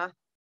partner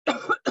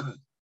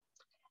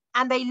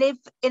and they live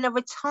in a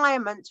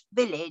retirement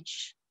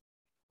village,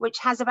 which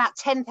has about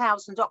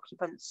 10,000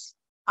 occupants.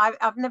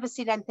 I've never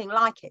seen anything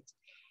like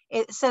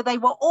it. So they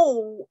were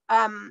all,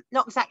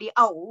 not exactly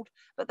old,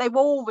 but they were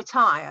all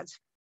retired.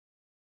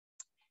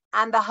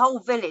 And the whole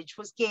village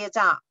was geared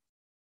up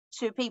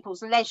to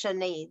people's leisure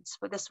needs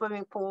with a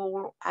swimming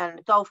pool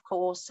and golf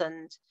course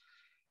and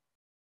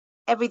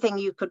everything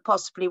you could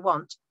possibly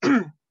want.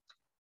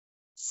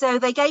 So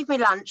they gave me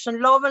lunch, and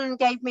Lauren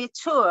gave me a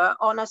tour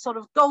on a sort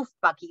of golf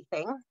buggy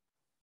thing.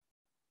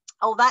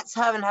 Oh, that's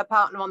her and her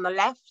partner on the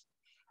left.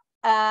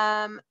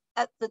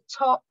 At the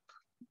top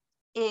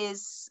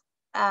is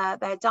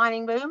their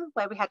dining room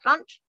where we had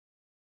lunch.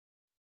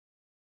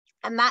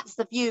 And that's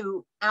the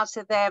view out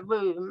of their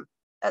room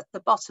at the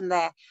bottom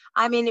there.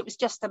 I mean, it was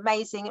just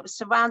amazing. It was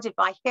surrounded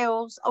by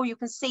hills. Oh, you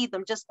can see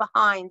them just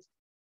behind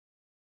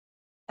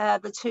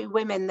the two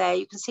women there.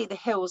 You can see the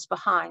hills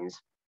behind.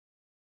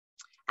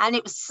 And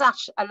it was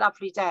such a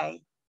lovely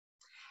day.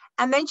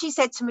 And then she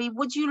said to me,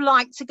 would you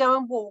like to go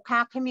and walk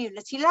our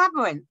community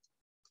labyrinth?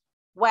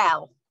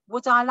 Well,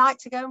 would I like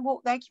to go and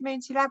walk their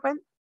community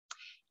labyrinth?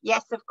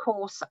 Yes, of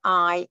course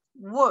I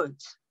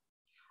would.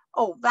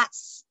 Oh,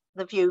 that's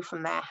the view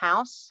from their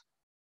house.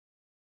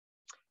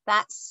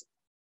 That's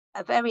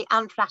a very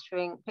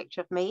unflattering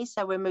picture of me,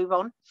 so we'll move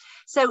on.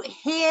 So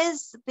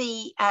here's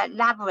the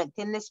labyrinth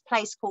in this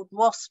place called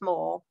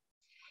Rossmore.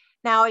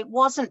 Now, it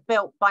wasn't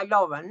built by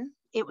Lauren.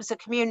 It was a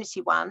community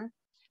one,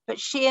 but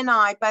she and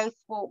I both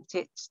walked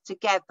it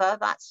together.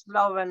 That's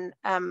Lauren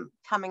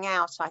coming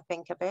out, I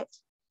think, of it.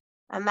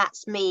 And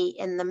that's me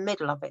in the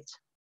middle of it.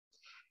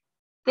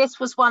 This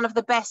was one of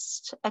the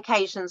best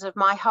occasions of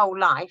my whole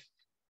life,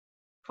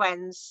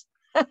 friends.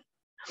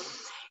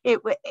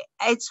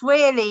 It's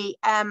really,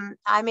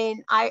 I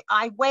mean,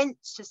 I went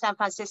to San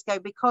Francisco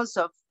because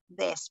of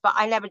this, but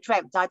I never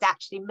dreamt I'd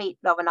actually meet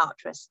Lauren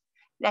Artress,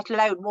 let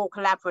alone walk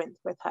a labyrinth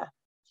with her.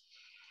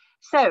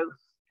 So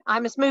I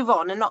must move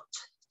on and not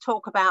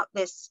talk about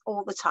this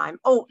all the time.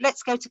 Oh,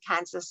 let's go to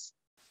Kansas.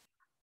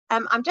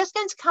 I'm just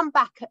going to come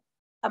back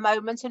a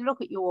moment and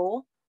look at you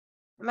all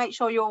and make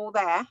sure you're all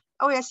there.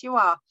 Oh, yes, you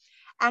are.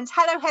 And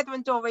hello, Heather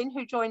and Doreen,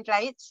 who joined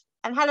late.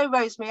 And hello,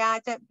 Rosemary. I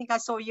don't think I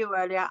saw you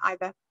earlier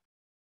either.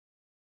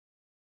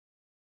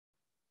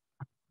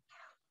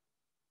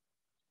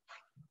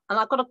 And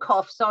I've got a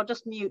cough, so I'll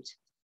just mute.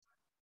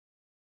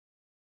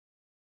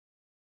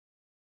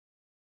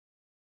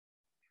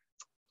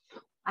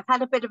 I've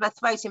had a bit of a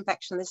throat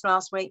infection this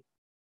last week.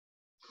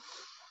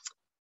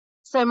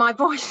 So my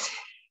voice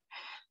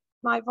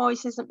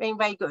isn't being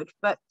very good,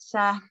 but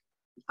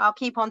I'll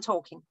keep on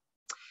talking.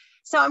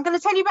 So I'm going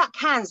to tell you about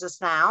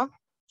Kansas now.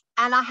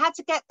 And I had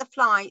to get the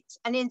flight,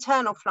 an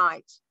internal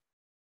flight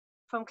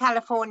from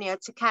California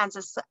to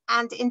Kansas.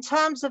 And in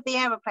terms of the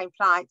aeroplane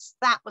flights,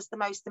 that was the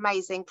most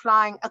amazing,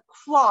 flying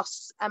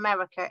across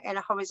America in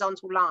a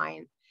horizontal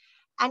line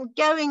and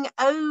going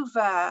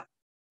over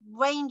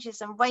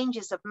ranges and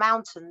ranges of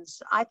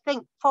mountains. I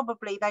think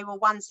probably they were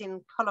ones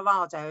in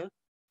Colorado.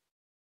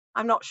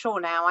 I'm not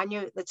sure now, I knew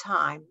at the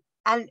time.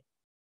 And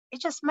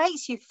it just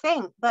makes you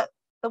think that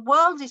the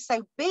world is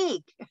so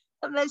big.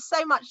 And there's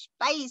so much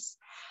space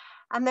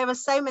and there are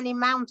so many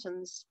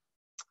mountains.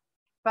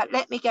 But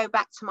let me go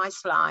back to my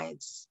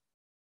slides.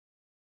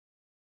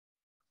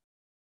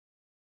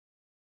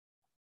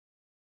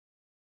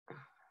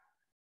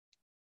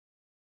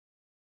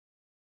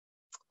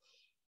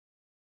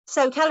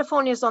 So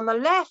California's on the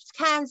left,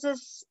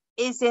 Kansas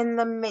is in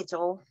the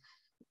middle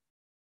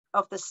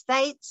of the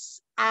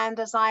states. And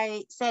as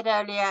I said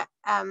earlier,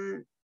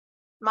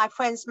 my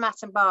friends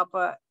Matt and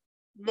Barbara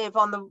live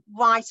on the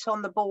right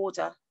on the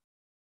border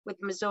with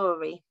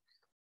Missouri.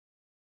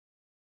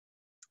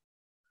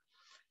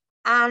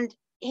 And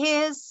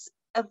here's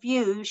a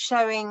view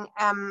showing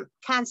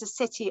Kansas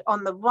City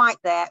on the right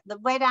there. The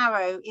red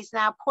arrow is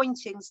now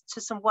pointing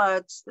to some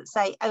words that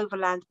say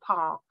Overland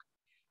Park.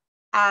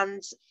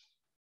 And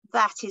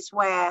that is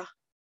where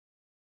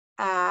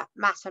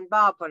Matt and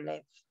Barbara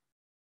live.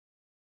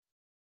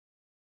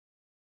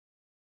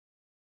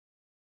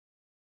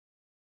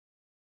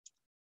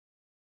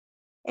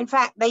 In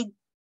fact, they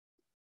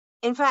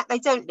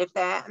don't live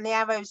there, and the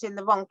arrow's in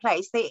the wrong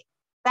place.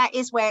 That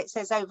is where it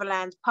says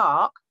Overland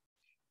Park,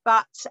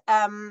 but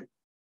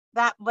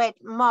that red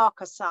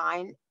marker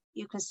sign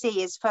you can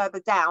see is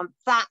further down.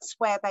 That's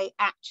where they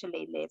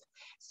actually live.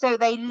 So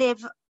they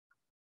live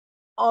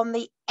on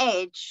the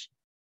edge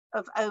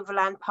of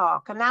Overland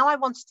Park. And now I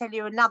want to tell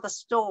you another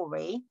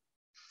story,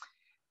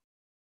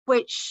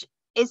 which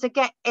is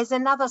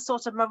another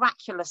sort of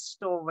miraculous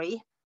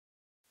story.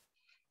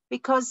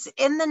 Because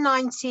in the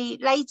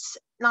late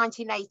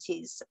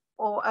 1980s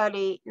or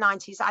early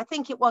 90s, I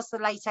think it was the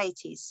late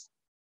 80s,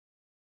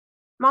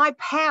 my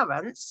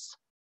parents,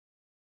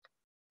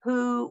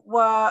 who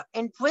were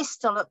in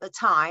Bristol at the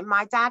time,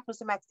 my dad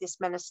was a Methodist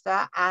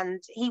minister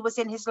and he was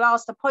in his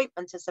last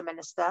appointment as a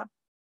minister.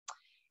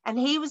 And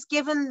he was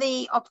given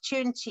the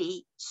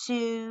opportunity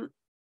to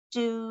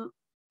do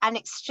an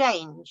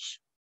exchange,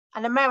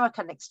 an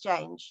American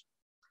exchange.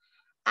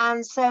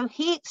 And so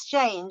he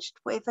exchanged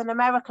with an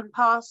American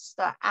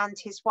pastor and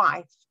his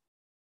wife.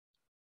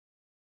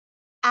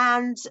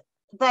 And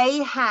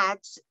they had,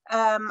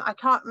 I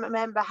can't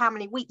remember how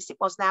many weeks it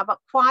was now, but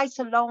quite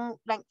a long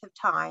length of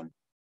time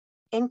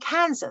in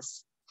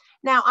Kansas.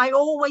 Now, I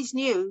always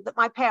knew that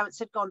my parents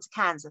had gone to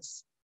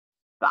Kansas,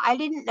 but I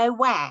didn't know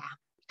where.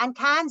 And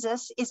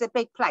Kansas is a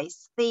big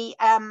place. The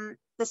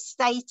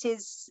state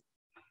is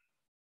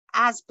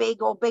as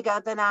big or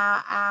bigger than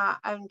our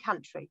own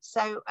country.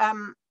 So,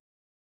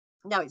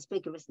 no, it's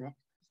bigger, isn't it?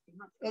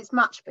 It's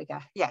much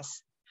bigger,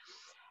 yes.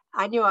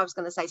 I knew I was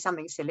going to say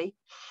something silly.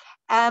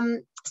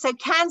 So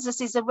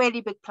Kansas is a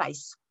really big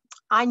place.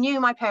 I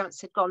knew my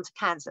parents had gone to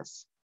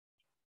Kansas.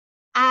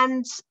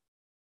 And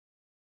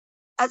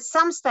at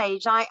some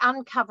stage, I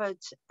uncovered,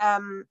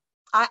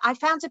 I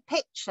found a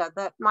picture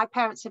that my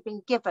parents had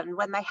been given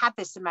when they had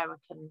this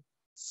American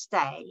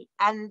stay.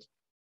 And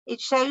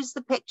it shows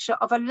the picture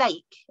of a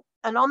lake.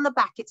 And on the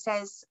back, it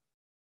says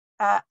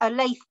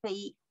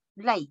Alethe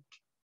Lake.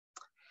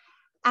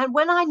 And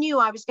when I knew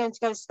I was going to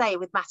go stay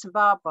with Matt and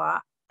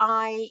Barbara,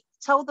 I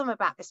told them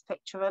about this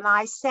picture and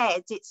I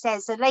said, it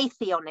says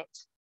Alethe on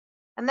it.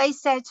 And they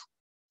said,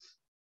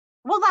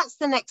 well, that's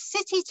the next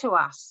city to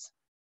us.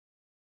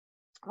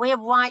 We're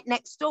right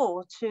next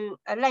door to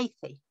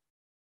Alethe.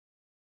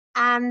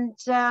 And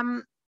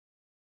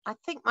I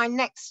think my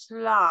next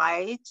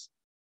slide,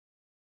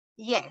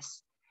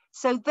 yes.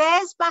 So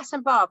there's Matt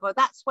and Barbara,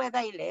 that's where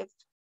they live.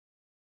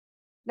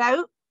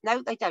 No,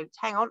 they don't,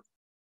 hang on.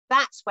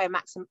 That's where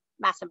Matt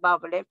and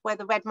Barbara live, where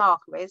the red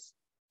marker is.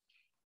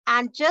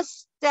 And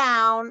just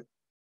down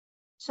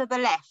to the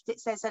left,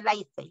 it says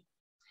Alethe,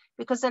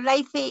 because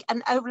Alethe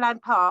and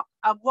Overland Park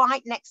are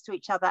right next to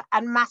each other,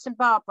 and Matt and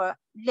Barbara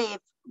live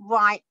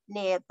right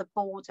near the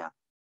border.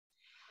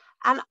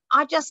 And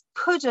I just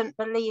couldn't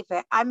believe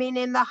it. I mean,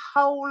 in the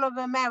whole of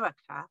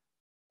America,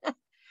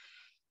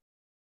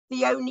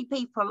 the only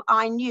people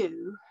I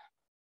knew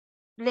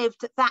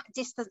lived that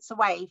distance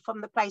away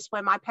from the place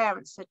where my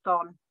parents had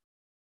gone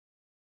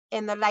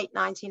in the late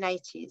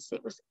 1980s.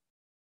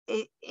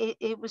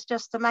 It was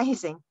just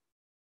amazing.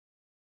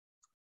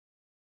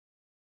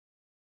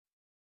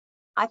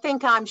 I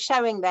think I'm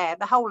showing there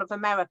the whole of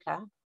America,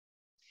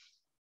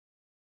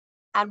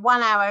 and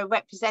one arrow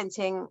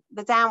representing,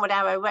 the downward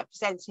arrow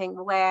representing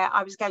where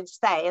I was going to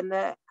stay, and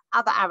the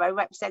other arrow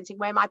representing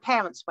where my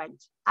parents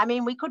went. I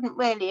mean, we couldn't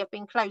really have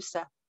been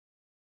closer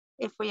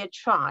if we had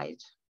tried.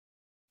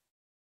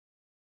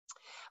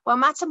 Well,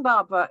 Matt and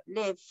Barbara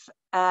live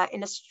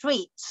in a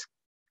street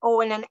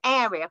or in an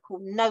area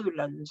called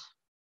Noland.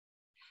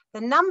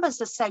 The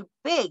numbers are so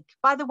big.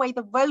 By the way,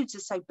 the roads are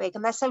so big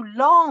and they're so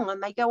long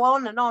and they go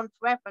on and on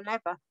forever and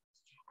ever.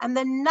 And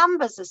the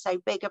numbers are so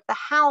big of the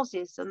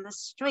houses and the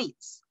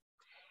streets.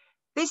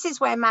 This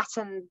is where Matt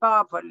and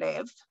Barbara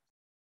live.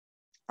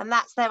 And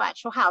that's their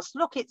actual house.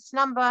 Look, it's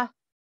number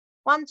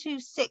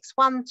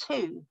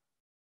 12612,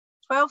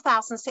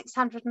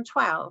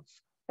 12,612,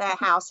 their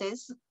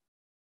houses.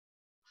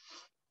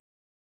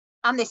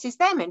 And this is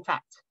them, in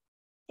fact,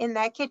 in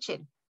their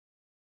kitchen.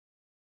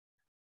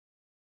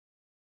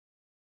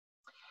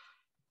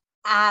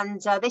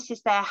 And this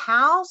is their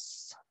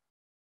house.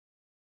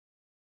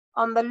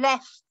 On the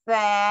left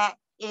there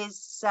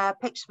is a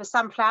picture of a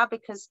sunflower,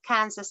 because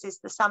Kansas is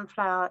the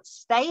sunflower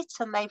state,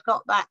 and they've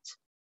got that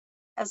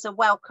as a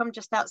welcome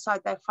just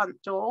outside their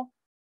front door.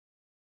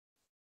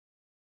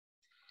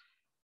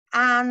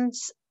 And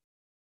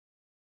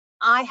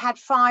I had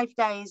 5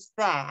 days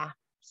there,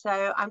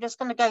 so I'm just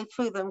going to go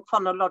through them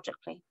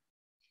chronologically.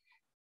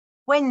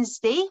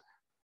 Wednesday,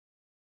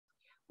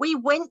 we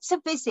went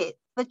to visit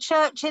the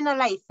church in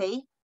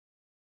Olathe,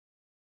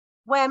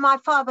 where my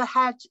father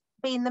had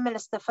been the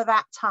minister for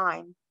that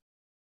time.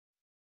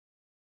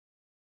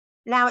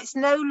 Now it's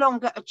no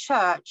longer a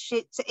church,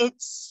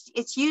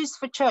 it's used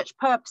for church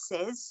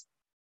purposes,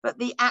 but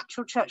the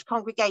actual church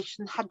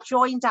congregation had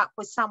joined up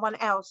with someone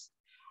else.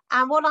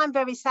 And what I'm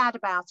very sad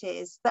about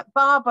is that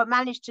Barbara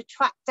managed to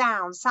track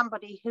down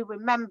somebody who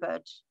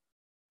remembered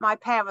my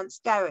parents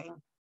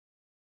going.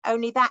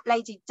 Only that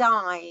lady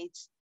died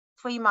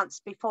 3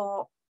 months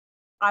before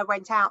I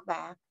went out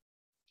there.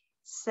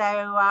 So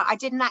I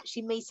didn't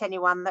actually meet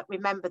anyone that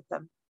remembered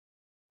them.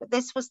 But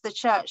this was the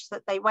church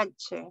that they went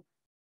to.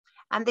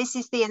 And this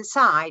is the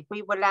inside.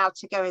 We were allowed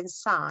to go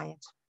inside.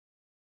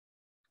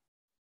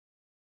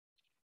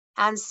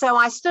 And so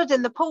I stood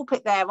in the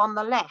pulpit there on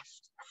the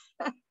left.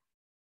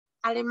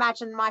 And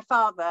imagine my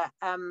father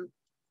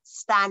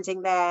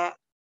standing there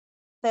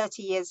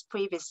 30 years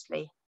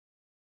previously.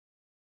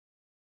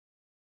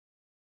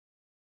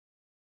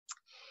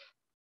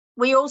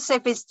 We also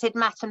visited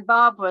Matt and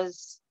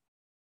Barbara's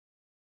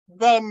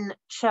then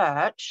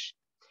church.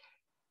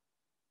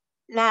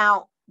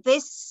 Now,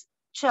 this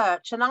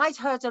church, and I'd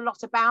heard a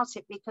lot about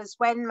it because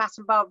when Matt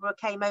and Barbara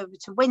came over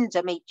to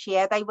Wyndham each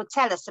year, they would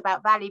tell us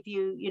about Valley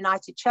View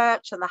United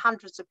Church and the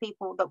hundreds of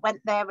people that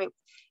went there.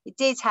 It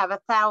did have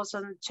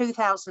 1,000,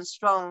 2,000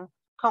 strong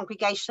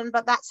congregation,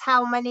 but that's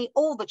how many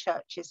all the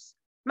churches,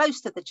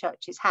 most of the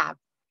churches have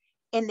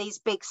in these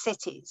big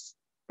cities.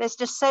 There's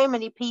just so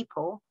many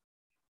people,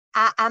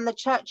 and the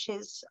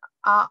churches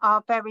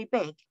are very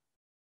big.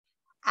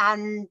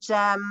 And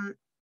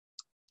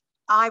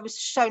I was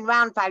shown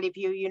around Valley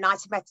View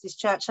United Methodist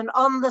Church, and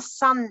on the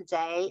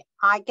Sunday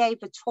I gave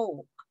a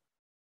talk,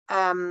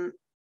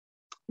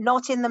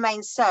 not in the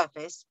main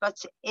service, but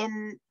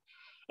in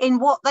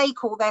what they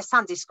call their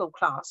Sunday school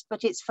class,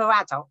 but it's for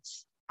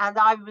adults. And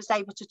I was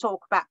able to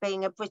talk about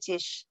being a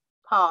British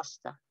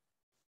pastor.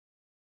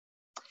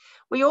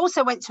 We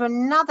also went to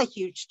another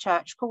huge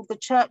church called the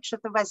Church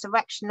of the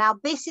Resurrection. Now,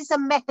 this is a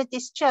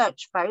Methodist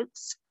church,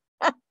 folks.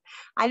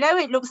 I know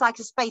it looks like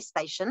a space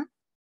station,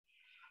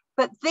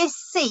 but this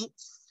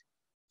seats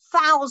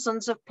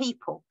thousands of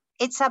people.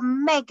 It's a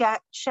mega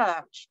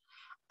church.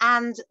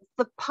 And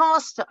the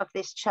pastor of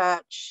this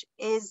church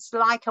is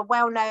like a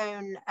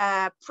well-known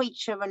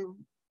preacher and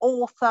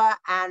author.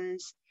 And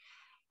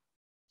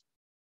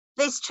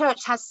this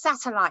church has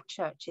satellite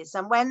churches.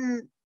 And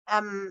when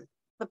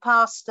the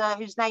pastor,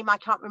 whose name I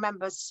can't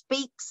remember,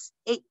 speaks,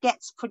 it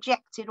gets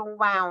projected all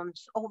around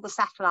all the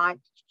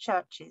satellite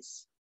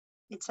churches.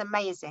 It's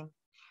amazing.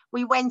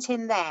 We went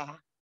in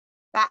there.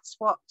 That's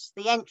what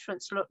the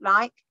entrance looked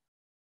like.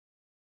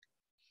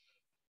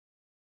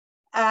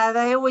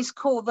 They always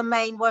call the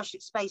main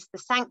worship space the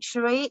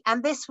sanctuary,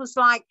 and this was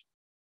like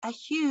a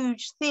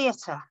huge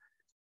theatre.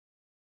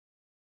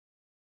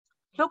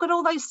 Look at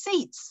all those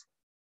seats.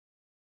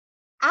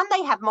 And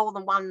they have more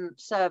than one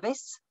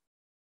service.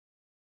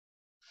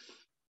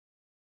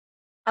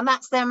 And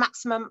that's their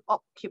maximum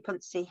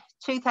occupancy,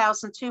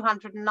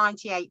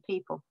 2,298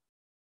 people.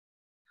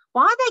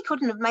 Why they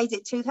couldn't have made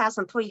it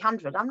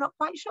 2,300, I'm not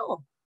quite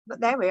sure, but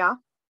there we are.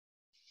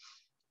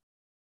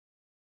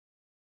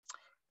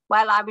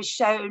 Well, I was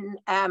shown,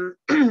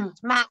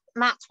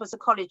 Matt was a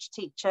college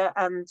teacher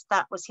and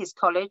that was his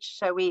college,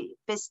 so we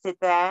visited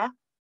there.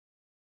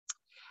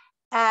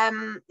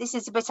 This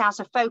is a bit out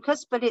of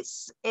focus, but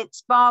it's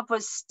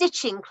Barbara's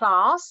stitching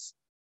class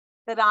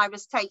that I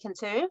was taken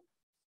to.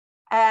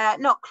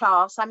 Not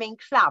class, I mean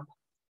club.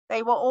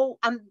 They were all,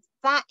 and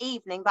that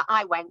evening that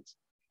I went,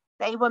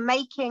 they were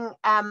making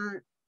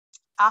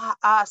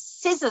a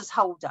scissors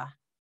holder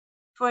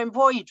for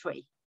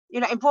embroidery, you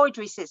know,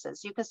 embroidery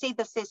scissors. You can see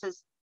the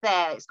scissors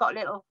there. It's got a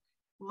little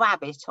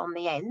rabbit on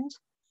the end.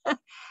 And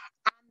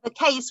the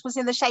case was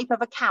in the shape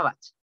of a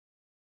carrot.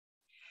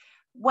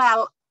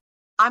 Well,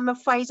 I'm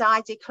afraid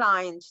I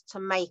declined to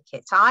make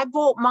it. I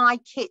brought my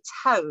kit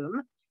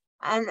home,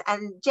 and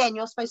Jen,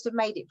 you're supposed to have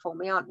made it for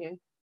me, aren't you?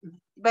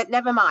 But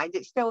never mind,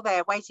 it's still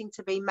there waiting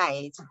to be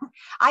made.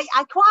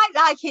 I quite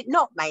like it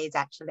not made,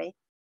 actually.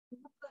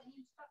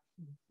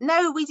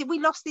 No, we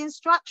lost the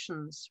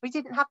instructions. We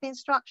didn't have the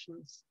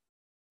instructions.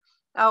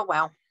 Oh,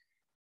 well.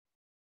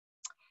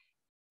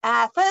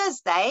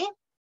 Thursday,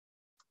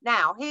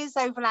 now here's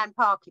Overland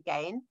Park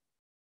again.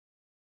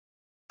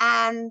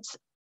 And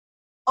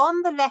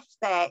on the left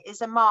there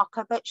is a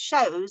marker that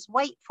shows,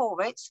 wait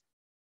for it,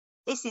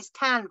 this is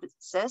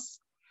Kansas,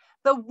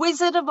 the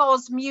Wizard of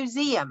Oz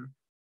Museum.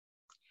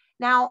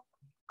 Now,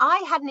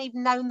 I hadn't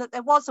even known that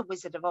there was a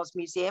Wizard of Oz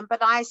museum,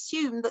 but I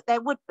assumed that there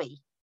would be.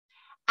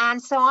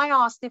 And so I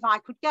asked if I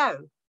could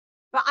go,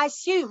 but I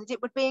assumed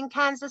it would be in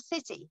Kansas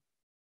City.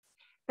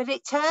 But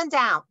it turned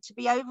out to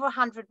be over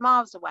 100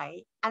 miles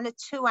away and a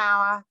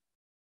 2-hour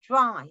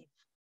drive.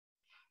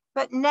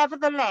 But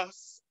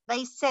nevertheless,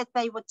 they said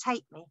they would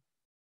take me.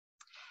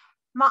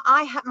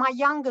 My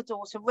younger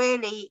daughter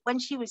really, when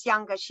she was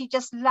younger, she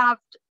just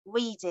loved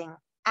reading,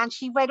 and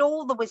she read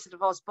all the Wizard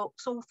of Oz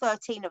books, all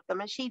 13 of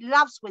them, and she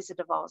loves Wizard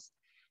of Oz.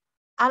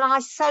 And I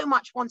so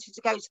much wanted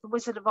to go to the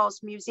Wizard of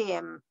Oz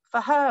Museum for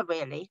her,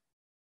 really.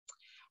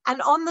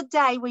 And on the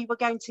day we were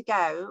going to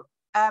go,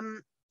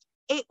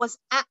 it was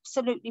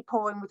absolutely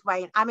pouring with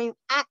rain. I mean,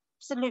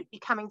 absolutely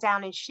coming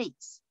down in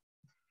sheets.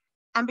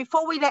 And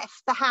before we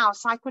left the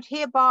house, I could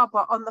hear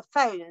Barbara on the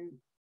phone.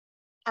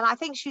 And I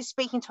think she was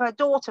speaking to her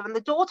daughter. And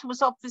the daughter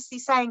was obviously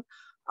saying,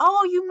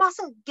 "Oh, you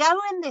mustn't go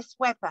in this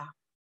weather."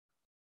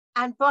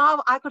 And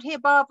I could hear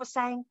Barbara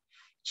saying,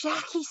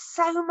 "Jacqui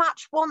so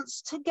much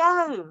wants to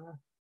go."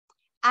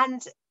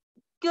 And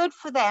good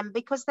for them,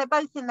 because they're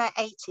both in their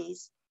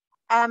 80s.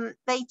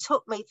 They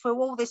took me through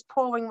all this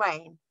pouring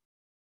rain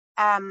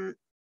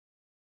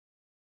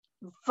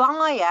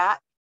via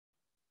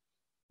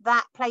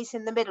that place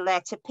in the middle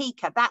there,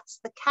 Topeka. That's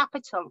the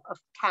capital of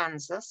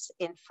Kansas,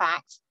 in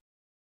fact.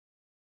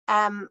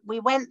 We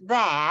went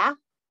there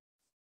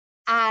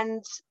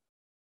and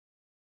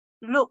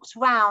looked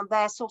round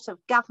their sort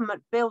of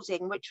government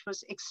building, which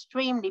was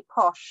extremely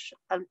posh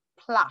and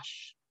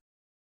plush.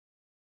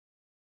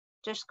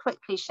 Just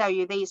quickly show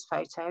you these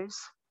photos.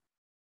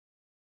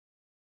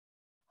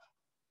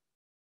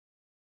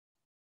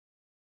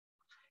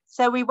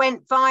 So we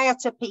went via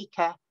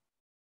Topeka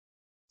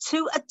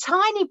to a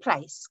tiny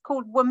place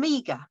called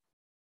Wamega,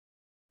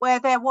 where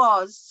there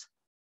was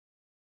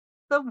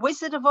the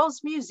Wizard of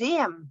Oz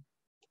Museum.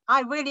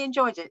 I really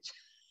enjoyed it.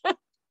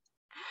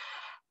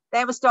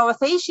 There was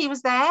Dorothy, she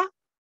was there,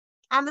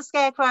 and the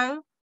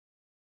Scarecrow,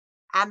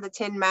 and the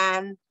Tin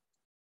Man,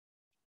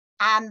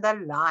 and the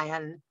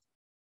Lion.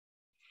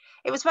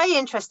 It was very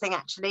interesting,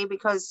 actually,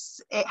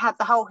 because it had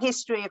the whole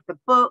history of the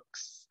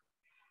books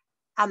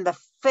and the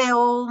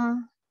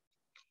film,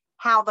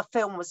 how the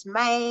film was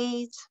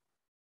made.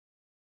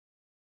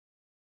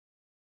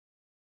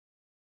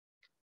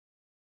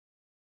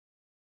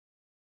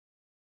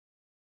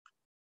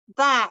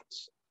 That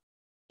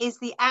is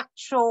the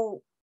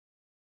actual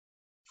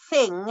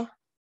thing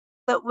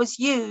that was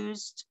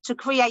used to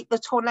create the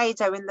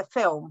tornado in the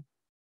film.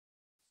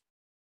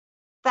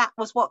 That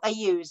was what they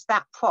used,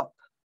 that prop.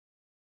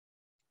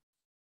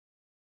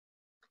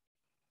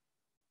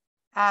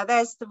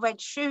 There's the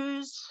red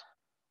shoes.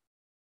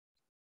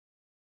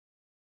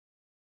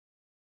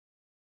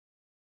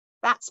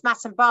 That's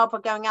Matt and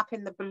Barbara going up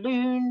in the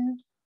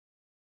balloon.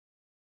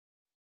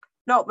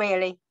 Not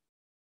really.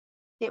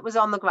 It was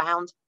on the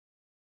ground.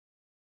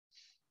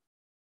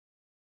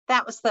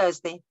 That was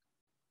Thursday.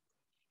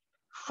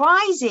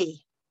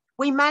 Friday,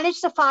 we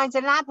managed to find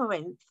a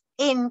labyrinth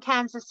in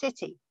Kansas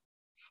City.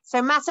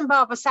 So Matt and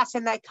Barbara sat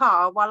in their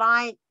car while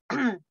I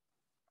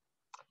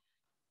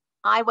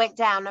went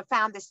down and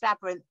found this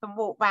labyrinth and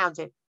walked around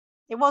it.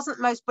 It wasn't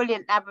the most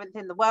brilliant labyrinth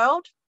in the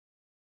world,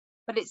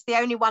 but it's the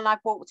only one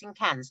I've walked in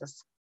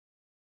Kansas.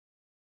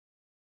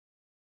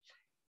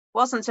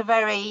 Wasn't a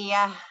very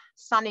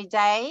sunny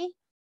day,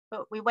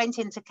 but we went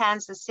into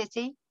Kansas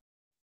City.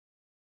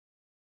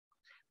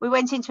 We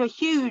went into a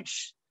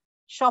huge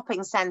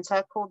shopping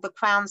center called the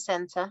Crown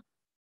Center.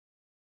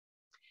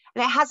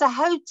 And it has a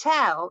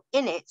hotel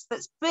in it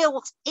that's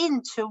built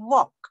into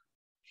rock.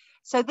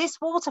 So this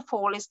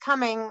waterfall is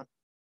coming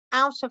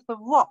out of the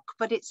rock,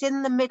 but it's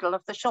in the middle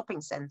of the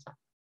shopping center.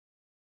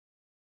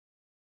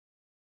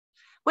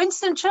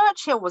 Winston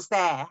Churchill was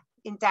there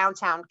in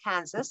downtown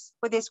Kansas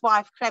with his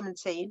wife,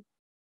 Clementine.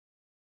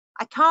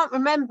 I can't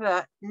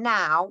remember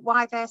now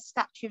why their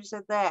statues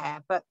are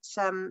there, but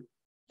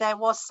there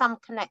was some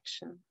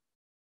connection.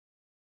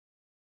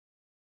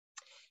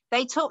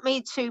 They took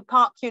me to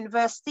Park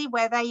University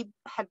where they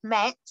had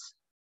met.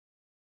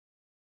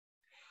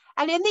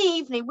 And in the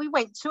evening, we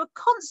went to a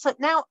concert.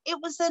 Now, it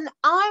was an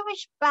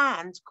Irish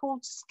band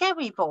called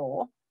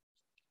Skerryvore,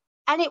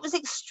 and it was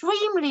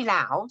extremely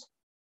loud.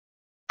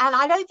 And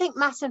I don't think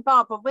Matt and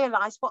Barbara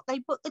realised what they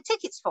put the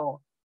tickets for.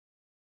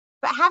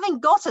 But having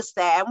got us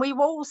there, and we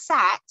were all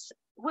sat,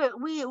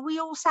 we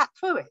all sat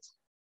through it.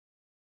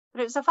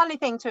 But it was a funny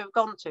thing to have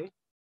gone to.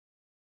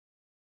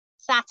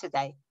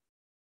 Saturday.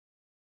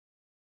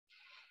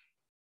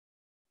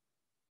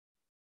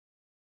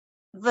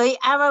 The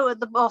arrow at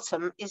the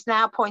bottom is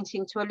now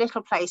pointing to a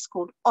little place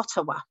called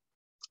Ottawa.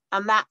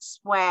 And that's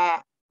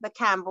where the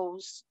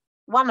Campbells,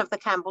 one of the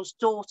Campbells'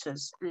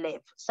 daughters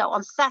live. So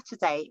on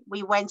Saturday,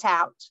 we went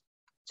out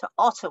to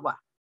Ottawa.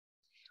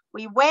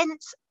 We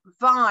went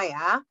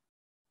via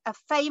a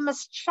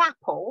famous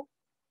chapel,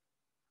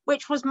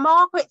 which was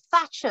Margaret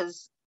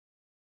Thatcher's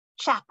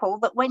chapel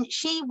that when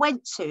she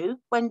went to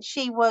when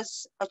she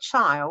was a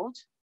child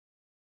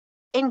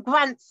in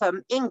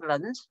Grantham,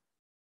 England.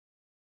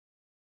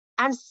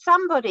 And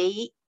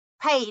somebody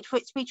paid for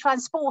it to be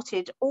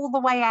transported all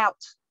the way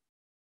out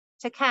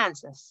to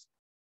Kansas.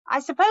 I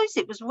suppose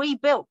it was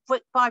rebuilt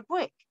brick by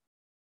brick.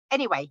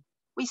 Anyway,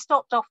 we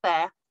stopped off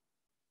there.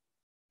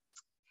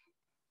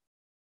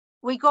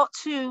 we got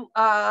to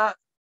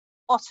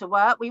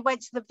Ottawa. We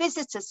went to the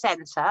visitor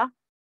centre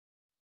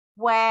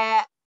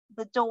where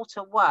the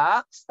daughter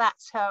works.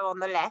 That's her on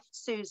the left,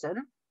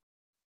 Susan.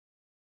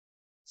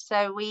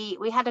 So we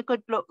had a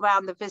good look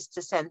around the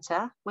visitor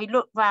centre. We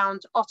looked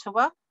round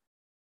Ottawa.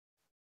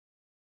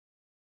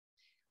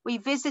 We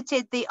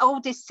visited the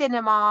oldest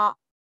cinema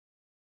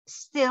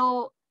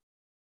still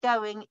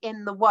going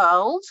in the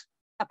world,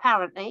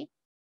 apparently.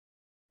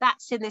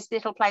 That's in this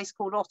little place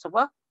called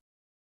Ottawa.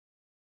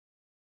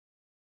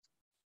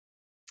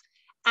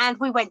 And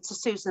we went to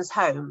Susan's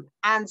home,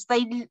 and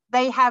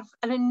they have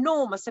an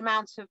enormous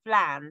amount of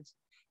land.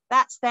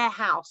 That's their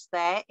house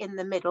there in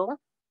the middle.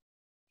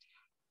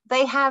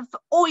 They have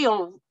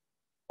oil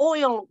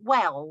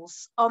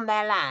wells on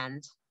their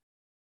land.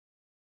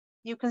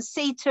 You can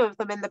see two of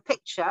them in the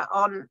picture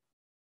on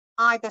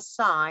either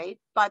side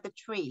by the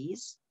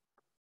trees.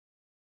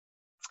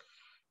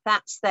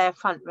 That's their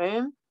front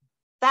room.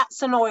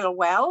 That's an oil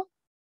well.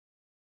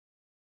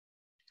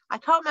 I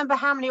can't remember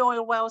how many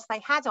oil wells they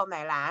had on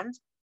their land,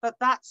 but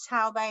that's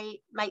how they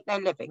make their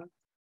living.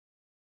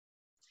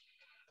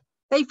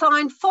 They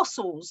find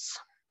fossils.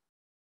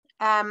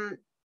 The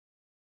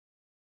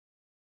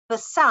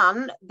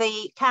son,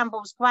 the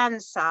Campbell's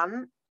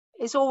grandson,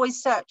 is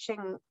always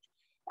searching.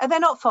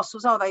 They're not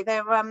fossils, are they?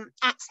 They're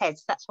axe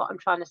heads. That's what I'm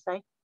trying to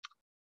say.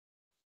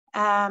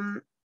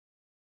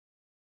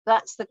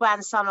 That's the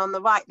grandson on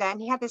the right there.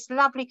 And he had this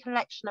lovely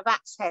collection of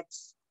axe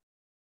heads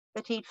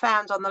that he'd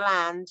found on the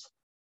land.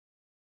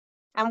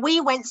 And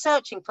we went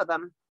searching for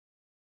them.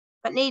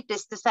 But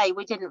needless to say,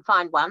 we didn't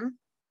find one.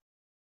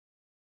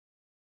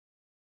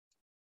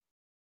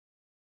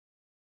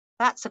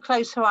 That's a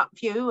closer up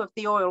view of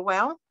the oil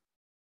well.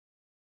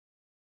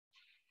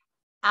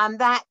 And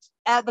that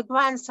the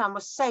grandson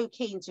was so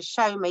keen to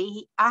show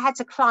me. I had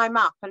to climb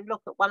up and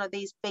look at one of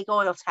these big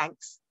oil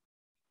tanks.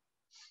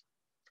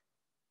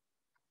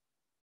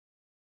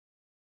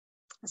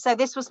 So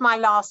this was my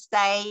last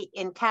day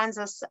in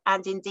Kansas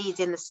and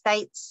indeed in the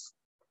States.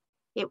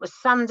 It was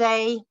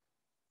Sunday.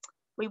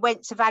 We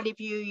went to Valley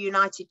View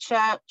United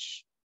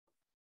Church.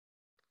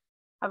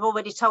 I've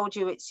already told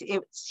you it's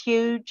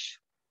huge.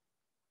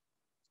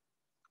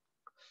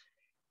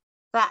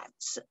 That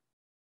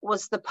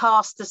was the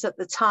pastors at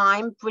the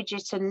time,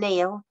 Bridget and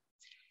Neil.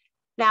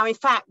 Now, in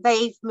fact,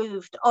 they've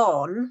moved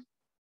on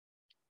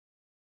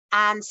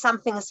and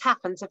something has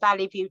happened to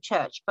Valley View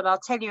Church, but I'll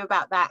tell you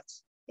about that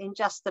in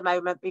just a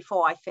moment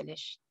before I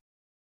finish.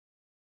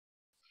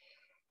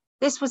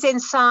 This was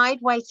inside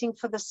waiting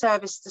for the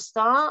service to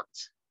start.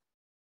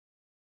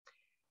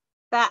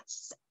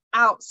 That's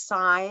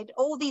outside.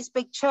 All these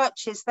big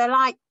churches, they're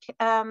like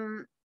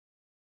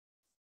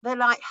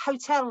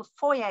hotel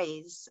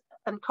foyers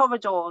and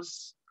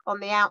corridors on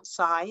the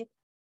outside,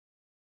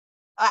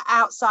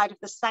 outside of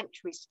the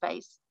sanctuary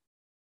space.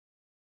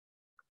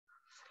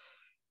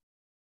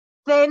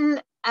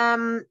 Then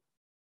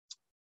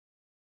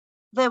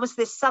there was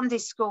this Sunday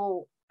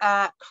school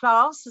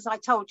class, as I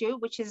told you,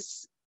 which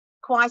is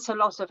quite a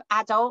lot of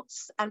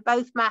adults, and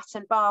both Matt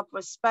and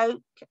Barbara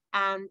spoke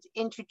and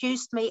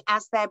introduced me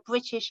as their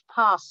British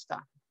pastor.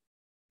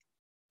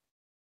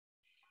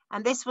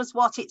 And this was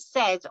what it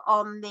said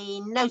on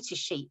the notice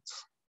sheet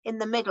in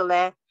the middle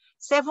there.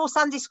 Several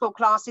Sunday school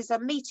classes are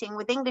meeting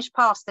with English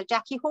pastor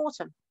Jacqui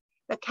Horton,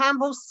 the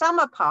Campbell's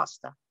summer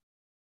pastor,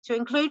 to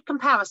include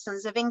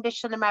comparisons of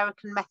English and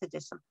American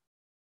Methodism.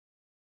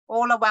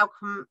 All are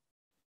welcome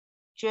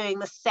during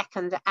the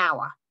second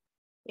hour.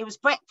 It was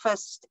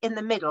breakfast in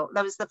the middle.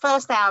 There was the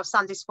first hour of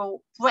Sunday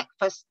school,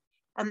 breakfast,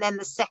 and then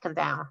the second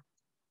hour.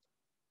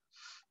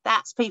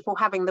 That's people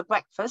having the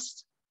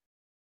breakfast.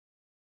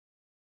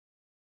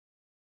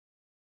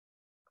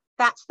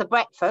 That's the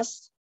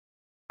breakfast.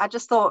 I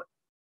just thought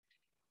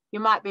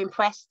you might be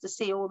impressed to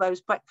see all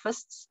those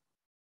breakfasts.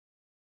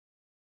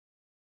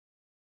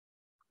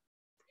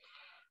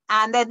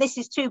 And then this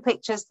is two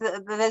pictures.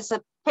 There's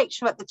a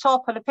picture at the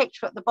top and a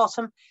picture at the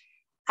bottom.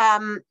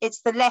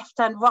 It's the left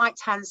and right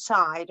hand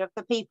side of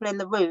the people in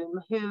the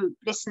room who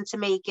listened to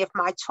me give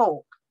my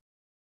talk.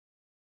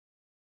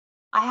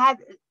 I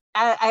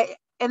had,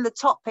 in the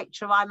top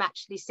picture, I'm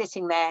actually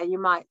sitting there. You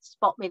might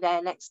spot me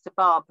there next to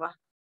Barbara.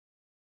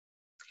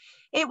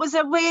 It was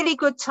a really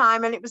good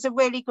time and it was a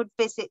really good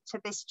visit to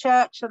this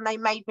church, and they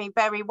made me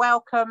very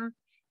welcome.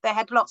 They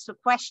had lots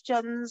of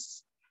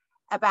questions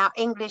about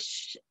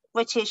English,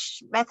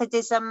 British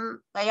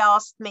Methodism. They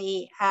asked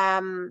me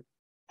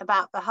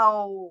about the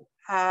whole,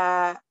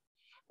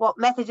 what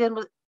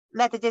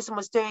Methodism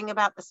was doing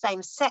about the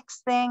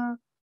same-sex thing.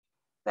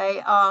 They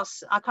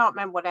asked, I can't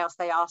remember what else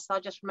they asked, I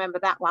just remember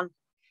that one.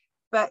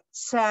 But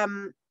I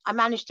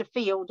managed to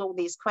field all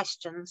these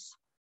questions.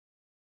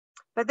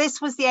 But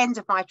this was the end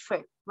of my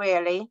trip,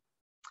 really.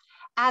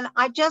 And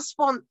I just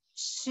want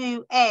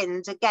to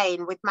end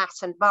again with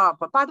Matt and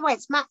Barbara. By the way,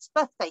 it's Matt's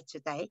birthday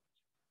today.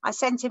 I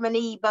sent him an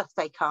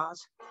e-birthday card.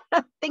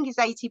 I think he's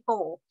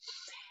 84.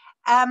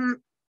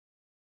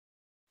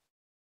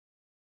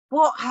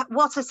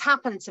 What has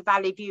happened to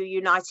Valley View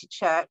United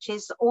Church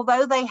is,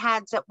 although they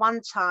had at one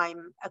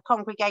time a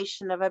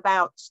congregation of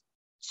about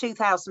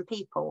 2,000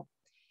 people.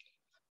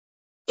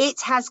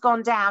 It has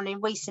gone down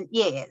in recent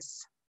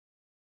years.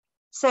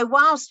 So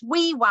whilst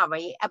we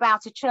worry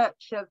about a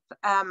church of,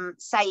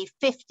 say,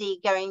 50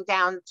 going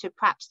down to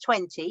perhaps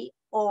 20,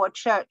 or a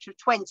church of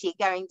 20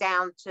 going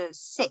down to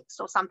 6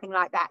 or something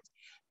like that,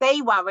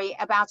 they worry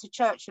about a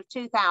church of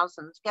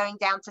 2,000 going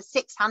down to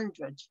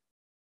 600.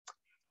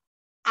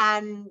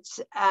 And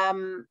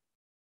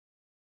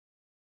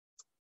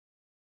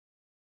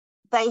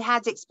they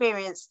had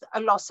experienced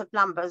a loss of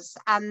numbers,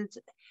 and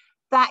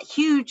that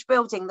huge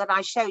building that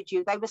I showed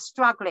you, they were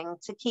struggling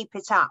to keep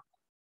it up.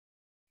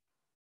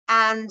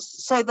 And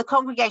so the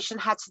congregation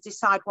had to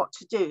decide what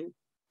to do.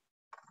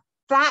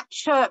 That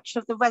Church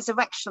of the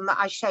Resurrection that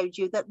I showed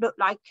you, that looked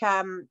like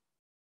a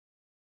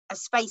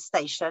space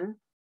station,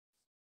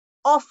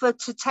 offered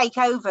to take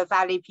over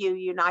Valley View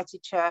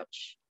United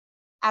Church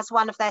as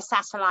one of their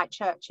satellite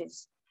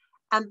churches.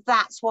 And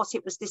that's what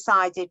it was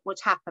decided would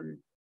happen.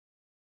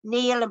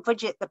 Neil and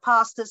Bridget, the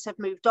pastors, have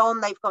moved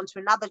on. They've gone to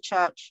another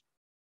church.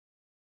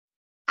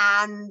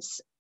 And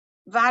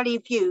Valley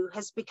View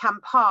has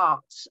become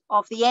part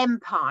of the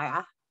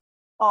empire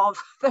of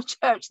the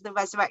Church of the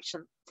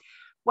Resurrection.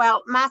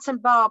 Well, Matt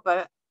and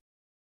Barbara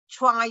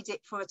tried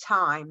it for a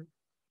time,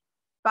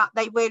 but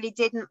they really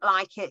didn't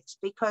like it,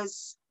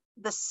 because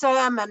the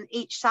sermon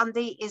each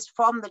Sunday is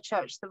from the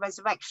Church of the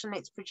Resurrection.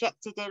 It's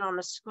projected in on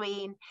a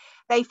screen.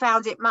 They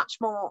found it much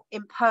more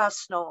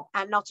impersonal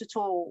and not at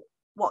all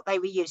what they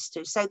were used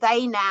to. So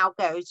they now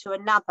go to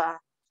another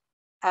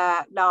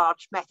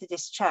large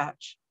Methodist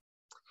church.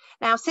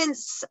 Now,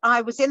 since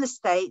I was in the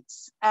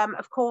States,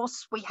 of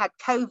course, we had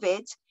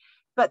COVID,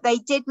 but they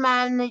did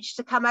manage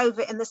to come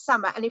over in the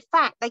summer. And in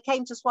fact, they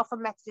came to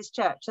Swaffham Methodist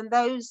Church, and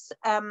those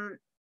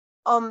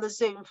on the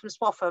Zoom from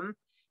Swaffham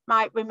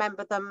might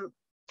remember them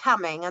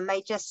coming, and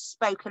they just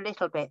spoke a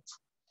little bit.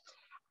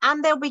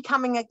 And they'll be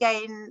coming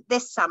again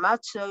this summer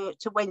to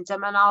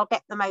Wyndham, and I'll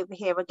get them over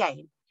here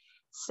again.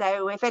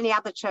 So if any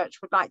other church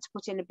would like to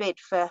put in a bid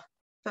for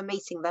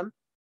meeting them,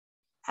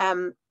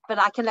 but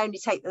I can only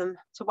take them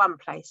to one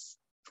place.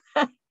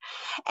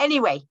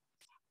 Anyway,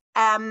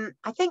 I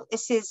think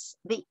this is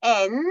the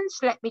end.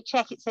 Let me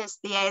check. It says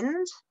the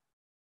end.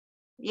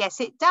 Yes,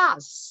 it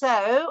does.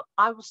 So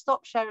I will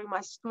stop sharing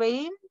my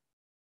screen.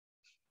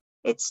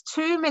 It's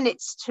 2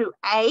 minutes to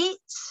 8,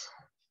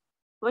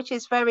 which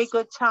is very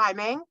good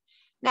timing.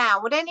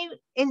 Now,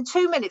 in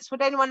 2 minutes,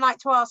 would anyone like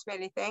to ask me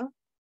anything?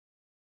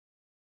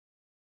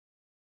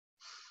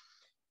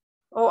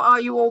 Or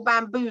are you all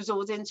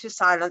bamboozled into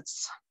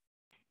silence?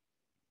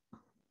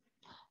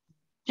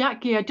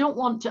 Jacqui, I don't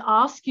want to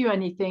ask you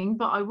anything,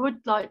 but I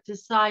would like to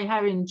say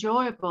how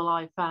enjoyable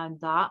I found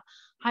that,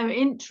 how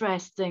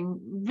interesting,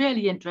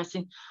 really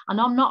interesting.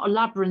 And I'm not a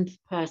labyrinth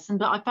person,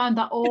 but I found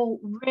that all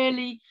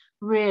really,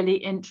 really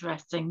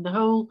interesting. The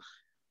whole,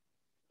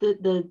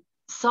 the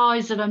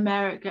size of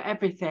America,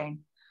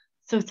 everything.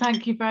 So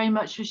thank you very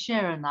much for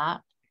sharing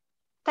that.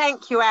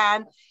 Thank you,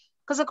 Anne.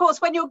 Because, of course,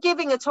 when you're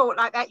giving a talk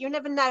like that, you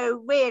never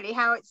know really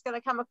how it's going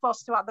to come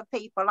across to other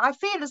people. I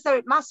feel as though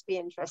it must be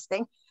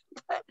interesting,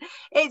 but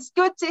it's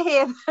good to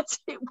hear that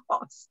it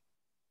was.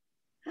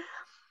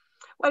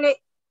 Well,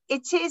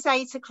 it is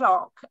 8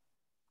 o'clock.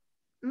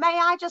 May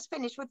I just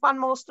finish with one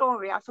more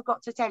story I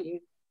forgot to tell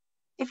you?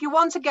 If you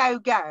want to go,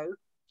 go.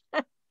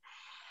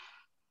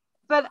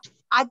 But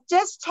I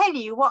just tell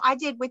you what I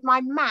did with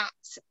my mat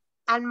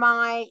and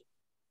my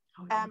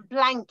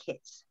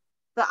blanket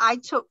that I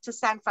took to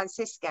San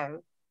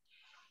Francisco.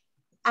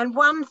 And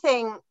one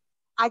thing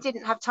I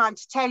didn't have time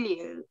to tell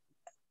you,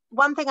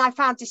 one thing I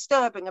found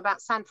disturbing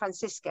about San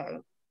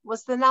Francisco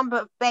was the number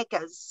of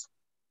beggars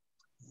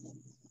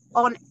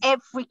on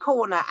every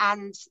corner,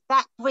 and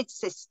that grid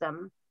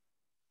system,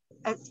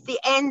 at the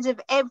end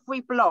of every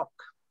block,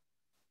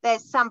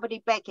 there's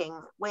somebody begging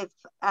with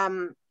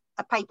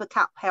a paper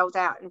cup held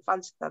out in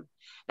front of them.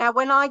 Now,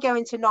 when I go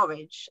into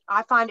Norwich,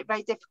 I find it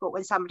very difficult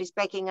when somebody's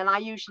begging, and I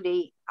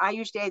usually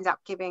end up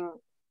giving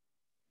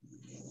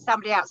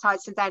somebody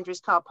outside St Andrew's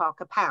car park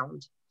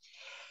 £1.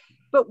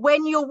 But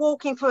when you're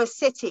walking through a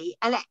city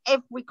and at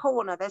every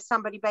corner there's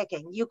somebody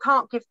begging, you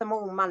can't give them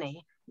all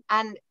money.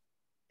 And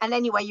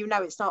anyway, you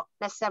know it's not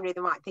necessarily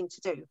the right thing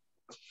to do.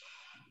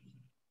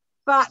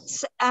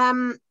 But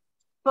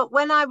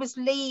when I was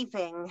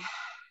leaving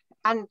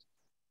and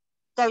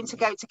going to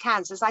go to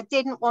Kansas, I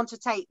didn't want to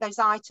take those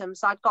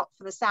items I'd got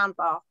for the sound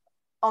bath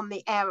on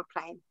the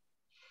aeroplane.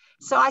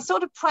 So I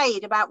sort of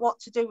prayed about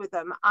what to do with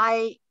them.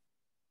 I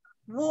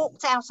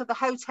walked out of the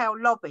hotel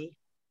lobby,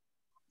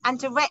 and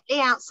directly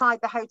outside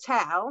the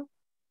hotel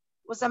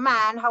was a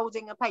man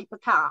holding a paper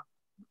cup,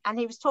 and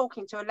he was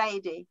talking to a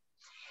lady.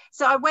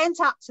 So I went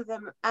up to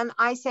them and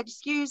I said,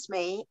 "Excuse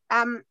me,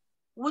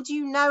 would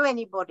you know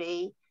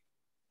anybody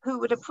who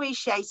would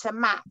appreciate a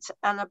mat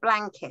and a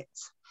blanket?"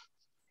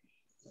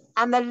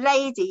 And the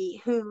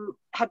lady who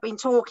had been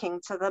talking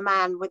to the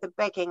man with the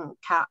begging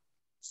cup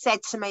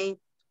said to me,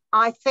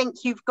 "I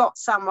think you've got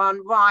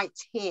someone right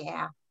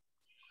here."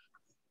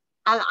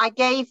 And I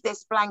gave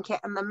this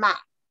blanket and the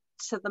mat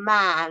to the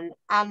man,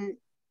 and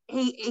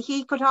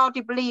he could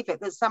hardly believe it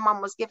that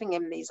someone was giving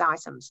him these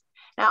items.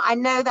 Now, I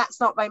know that's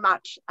not very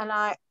much, and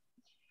I'd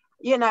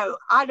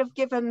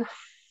given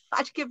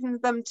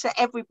them to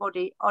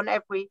everybody on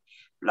every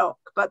block,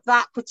 but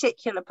that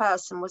particular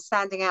person was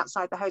standing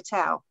outside the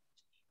hotel,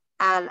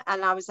 and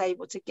I was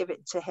able to give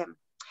it to him.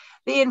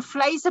 The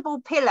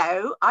inflatable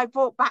pillow I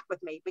brought back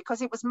with me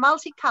because it was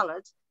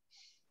multicolored,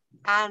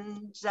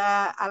 and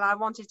I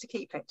wanted to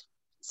keep it.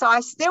 So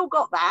I still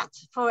got that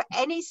for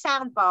any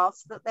sound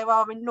baths that there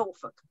are in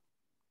Norfolk.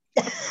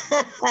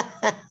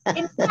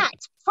 In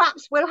fact,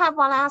 perhaps we'll have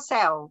one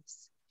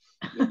ourselves.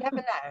 You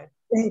never know.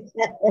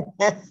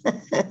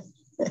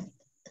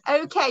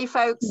 Okay,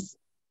 folks.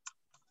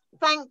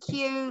 Thank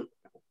you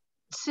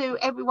to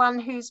everyone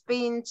who's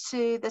been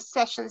to the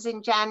sessions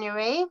in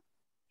January.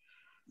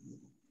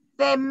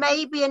 There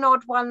may be an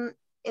odd one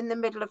in the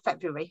middle of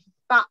February,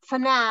 but for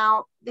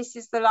now, this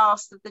is the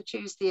last of the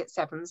Tuesday at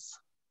 7s.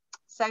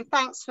 So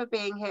thanks for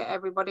being here,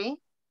 everybody.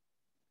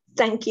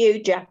 Thank you,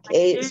 Jacqui.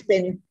 It's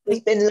been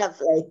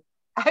lovely.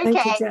 Okay.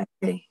 Thank you,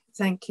 Jacqui.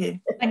 Thank you.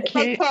 Thank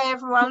you. Take care,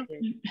 everyone.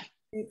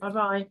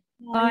 Bye-bye.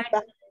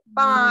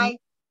 Bye.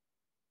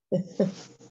 Bye.